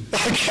question.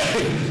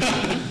 Okay.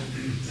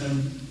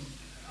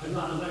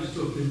 I'd like to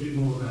talk a bit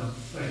more about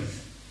faith.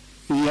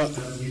 Yeah.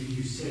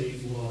 You said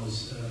it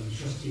was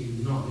trusting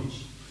in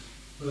knowledge,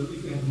 but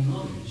if we have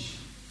knowledge,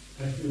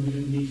 I feel we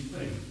don't need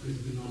faith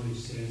because the knowledge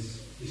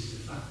says this is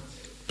a fact.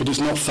 But it's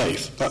not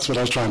faith. That's what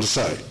I was trying to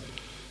say.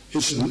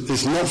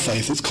 It's not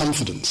faith, it's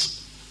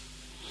confidence.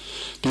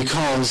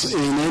 Because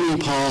in any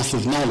path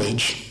of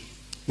knowledge,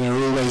 there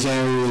are always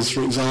areas,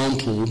 for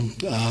example,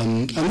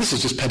 and this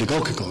is just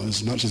pedagogical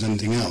as much as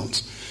anything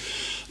else,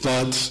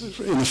 that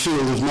in the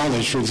field of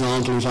knowledge, for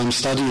example, if I'm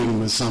studying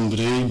with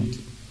somebody,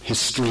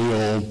 history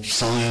or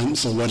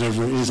science or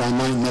whatever it is, I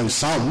might know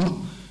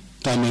some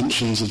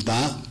dimensions of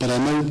that, but I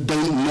don't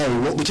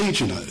know what the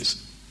teacher knows.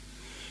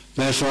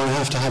 Therefore, I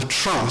have to have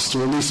trust,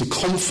 or at least a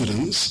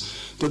confidence,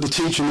 that the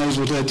teacher knows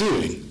what they're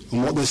doing,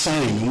 and what they're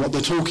saying, and what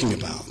they're talking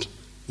about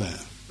there.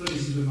 But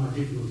this is where my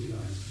difficulty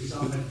lies, because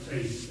I've had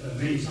faith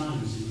many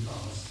times in the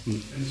past,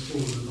 and it's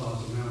fallen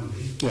apart around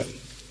me. Yeah.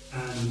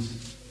 And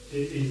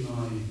in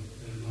my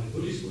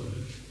Buddhist work,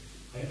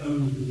 I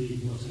only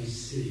believe what I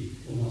see,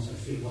 or what I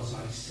feel, what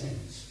I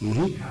sense,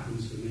 which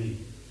happens for me.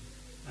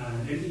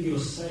 And everything you're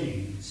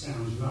saying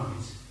sounds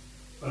right,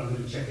 but I'm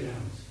going to check it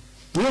out.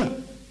 Yeah.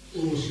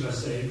 Or should I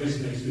say, it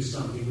resonates with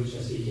something which I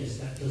say, yes,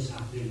 that does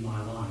happen in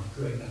my life.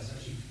 Correct, that's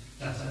actually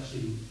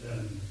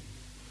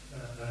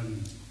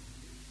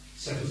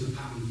settles a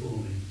pattern for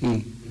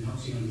me and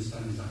helps you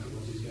understand exactly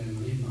what is going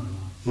on in my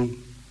life.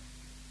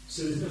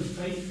 So there's no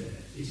faith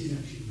there. It is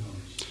actually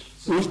knowledge.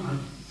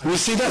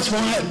 So that's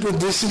why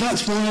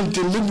I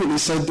deliberately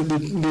said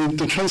that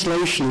the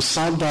translation of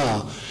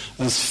Saddha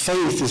as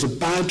faith is a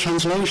bad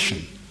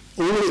translation.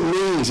 All it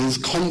means is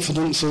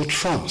confidence or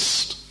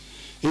trust.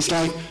 It's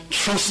like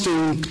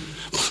trusting,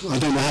 I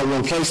don't know how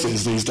well placed it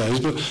is these days,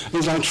 but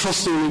it's like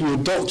trusting that your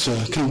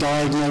doctor can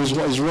diagnose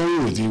what is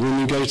wrong with you when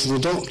you go to the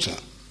doctor.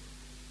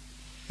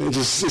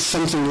 It's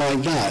something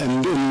like that,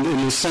 and in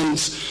a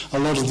sense, a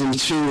lot of the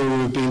material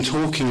we've been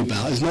talking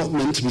about is not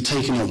meant to be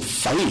taken on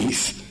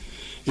faith.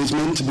 It's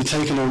meant to be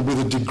taken on with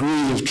a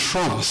degree of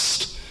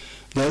trust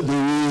that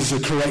there is a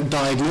correct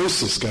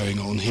diagnosis going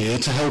on here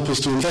to help us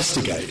to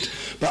investigate.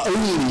 But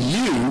only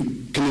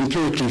you can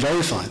empirically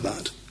verify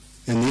that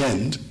in the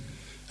end,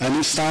 and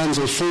it stands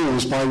or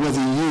falls by whether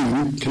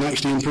you can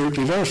actually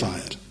empirically verify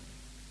it.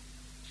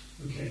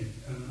 Okay,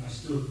 I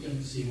still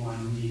don't see why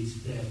I need to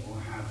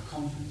therefore have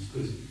confidence,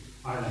 because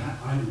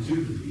either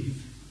do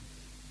believe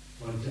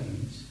or I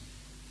don't.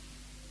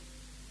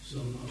 So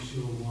I'm not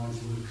sure why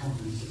the word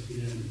confidence has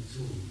been earned at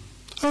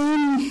all.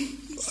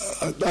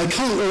 I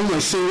can't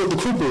almost see what the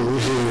quibble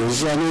here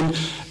is. I mean,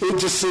 it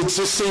just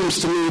seems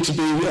to me to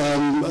be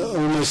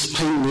almost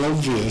patently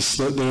obvious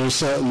that there are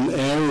certain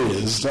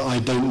areas that I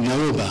don't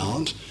know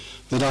about,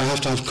 that I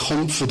have to have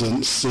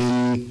confidence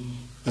in,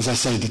 as I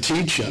say, the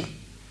teacher,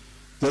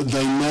 that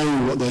they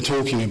know what they're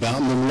talking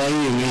about, and they're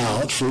laying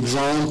out, for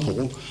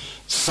example,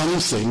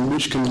 something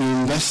which can be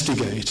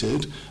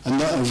investigated and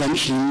that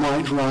eventually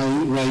might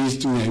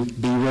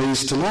be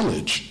raised to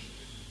knowledge.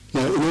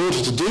 Now, in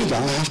order to do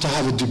that, I have to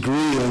have a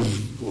degree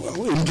of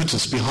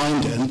impetus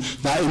behind it, and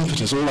that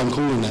impetus, all I'm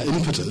calling that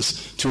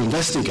impetus to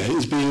investigate,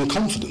 is being a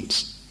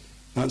confidence.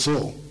 That's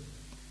all.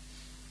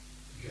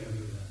 Okay, I'll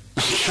do that.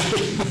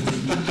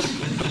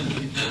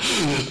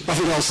 I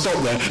think I'll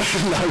stop there.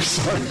 No,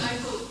 sorry. I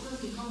thought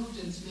wasn't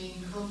confidence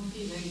mean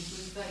confidence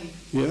with faith?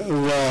 Yeah,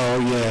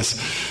 well, yes.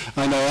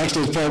 I know,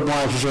 actually, it's probably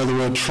why I prefer the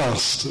word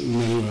trust in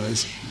many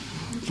ways.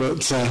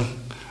 But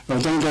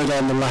well, don't go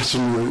down the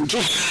Latin route.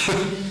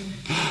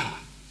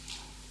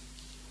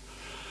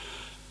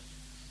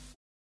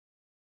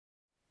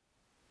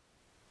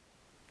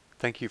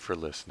 Thank you for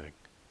listening.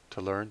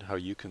 To learn how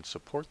you can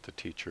support the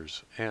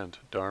teachers and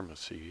Dharma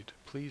Seed,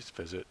 please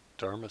visit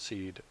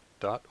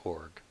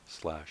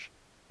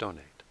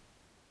dharmaseed.org/donate.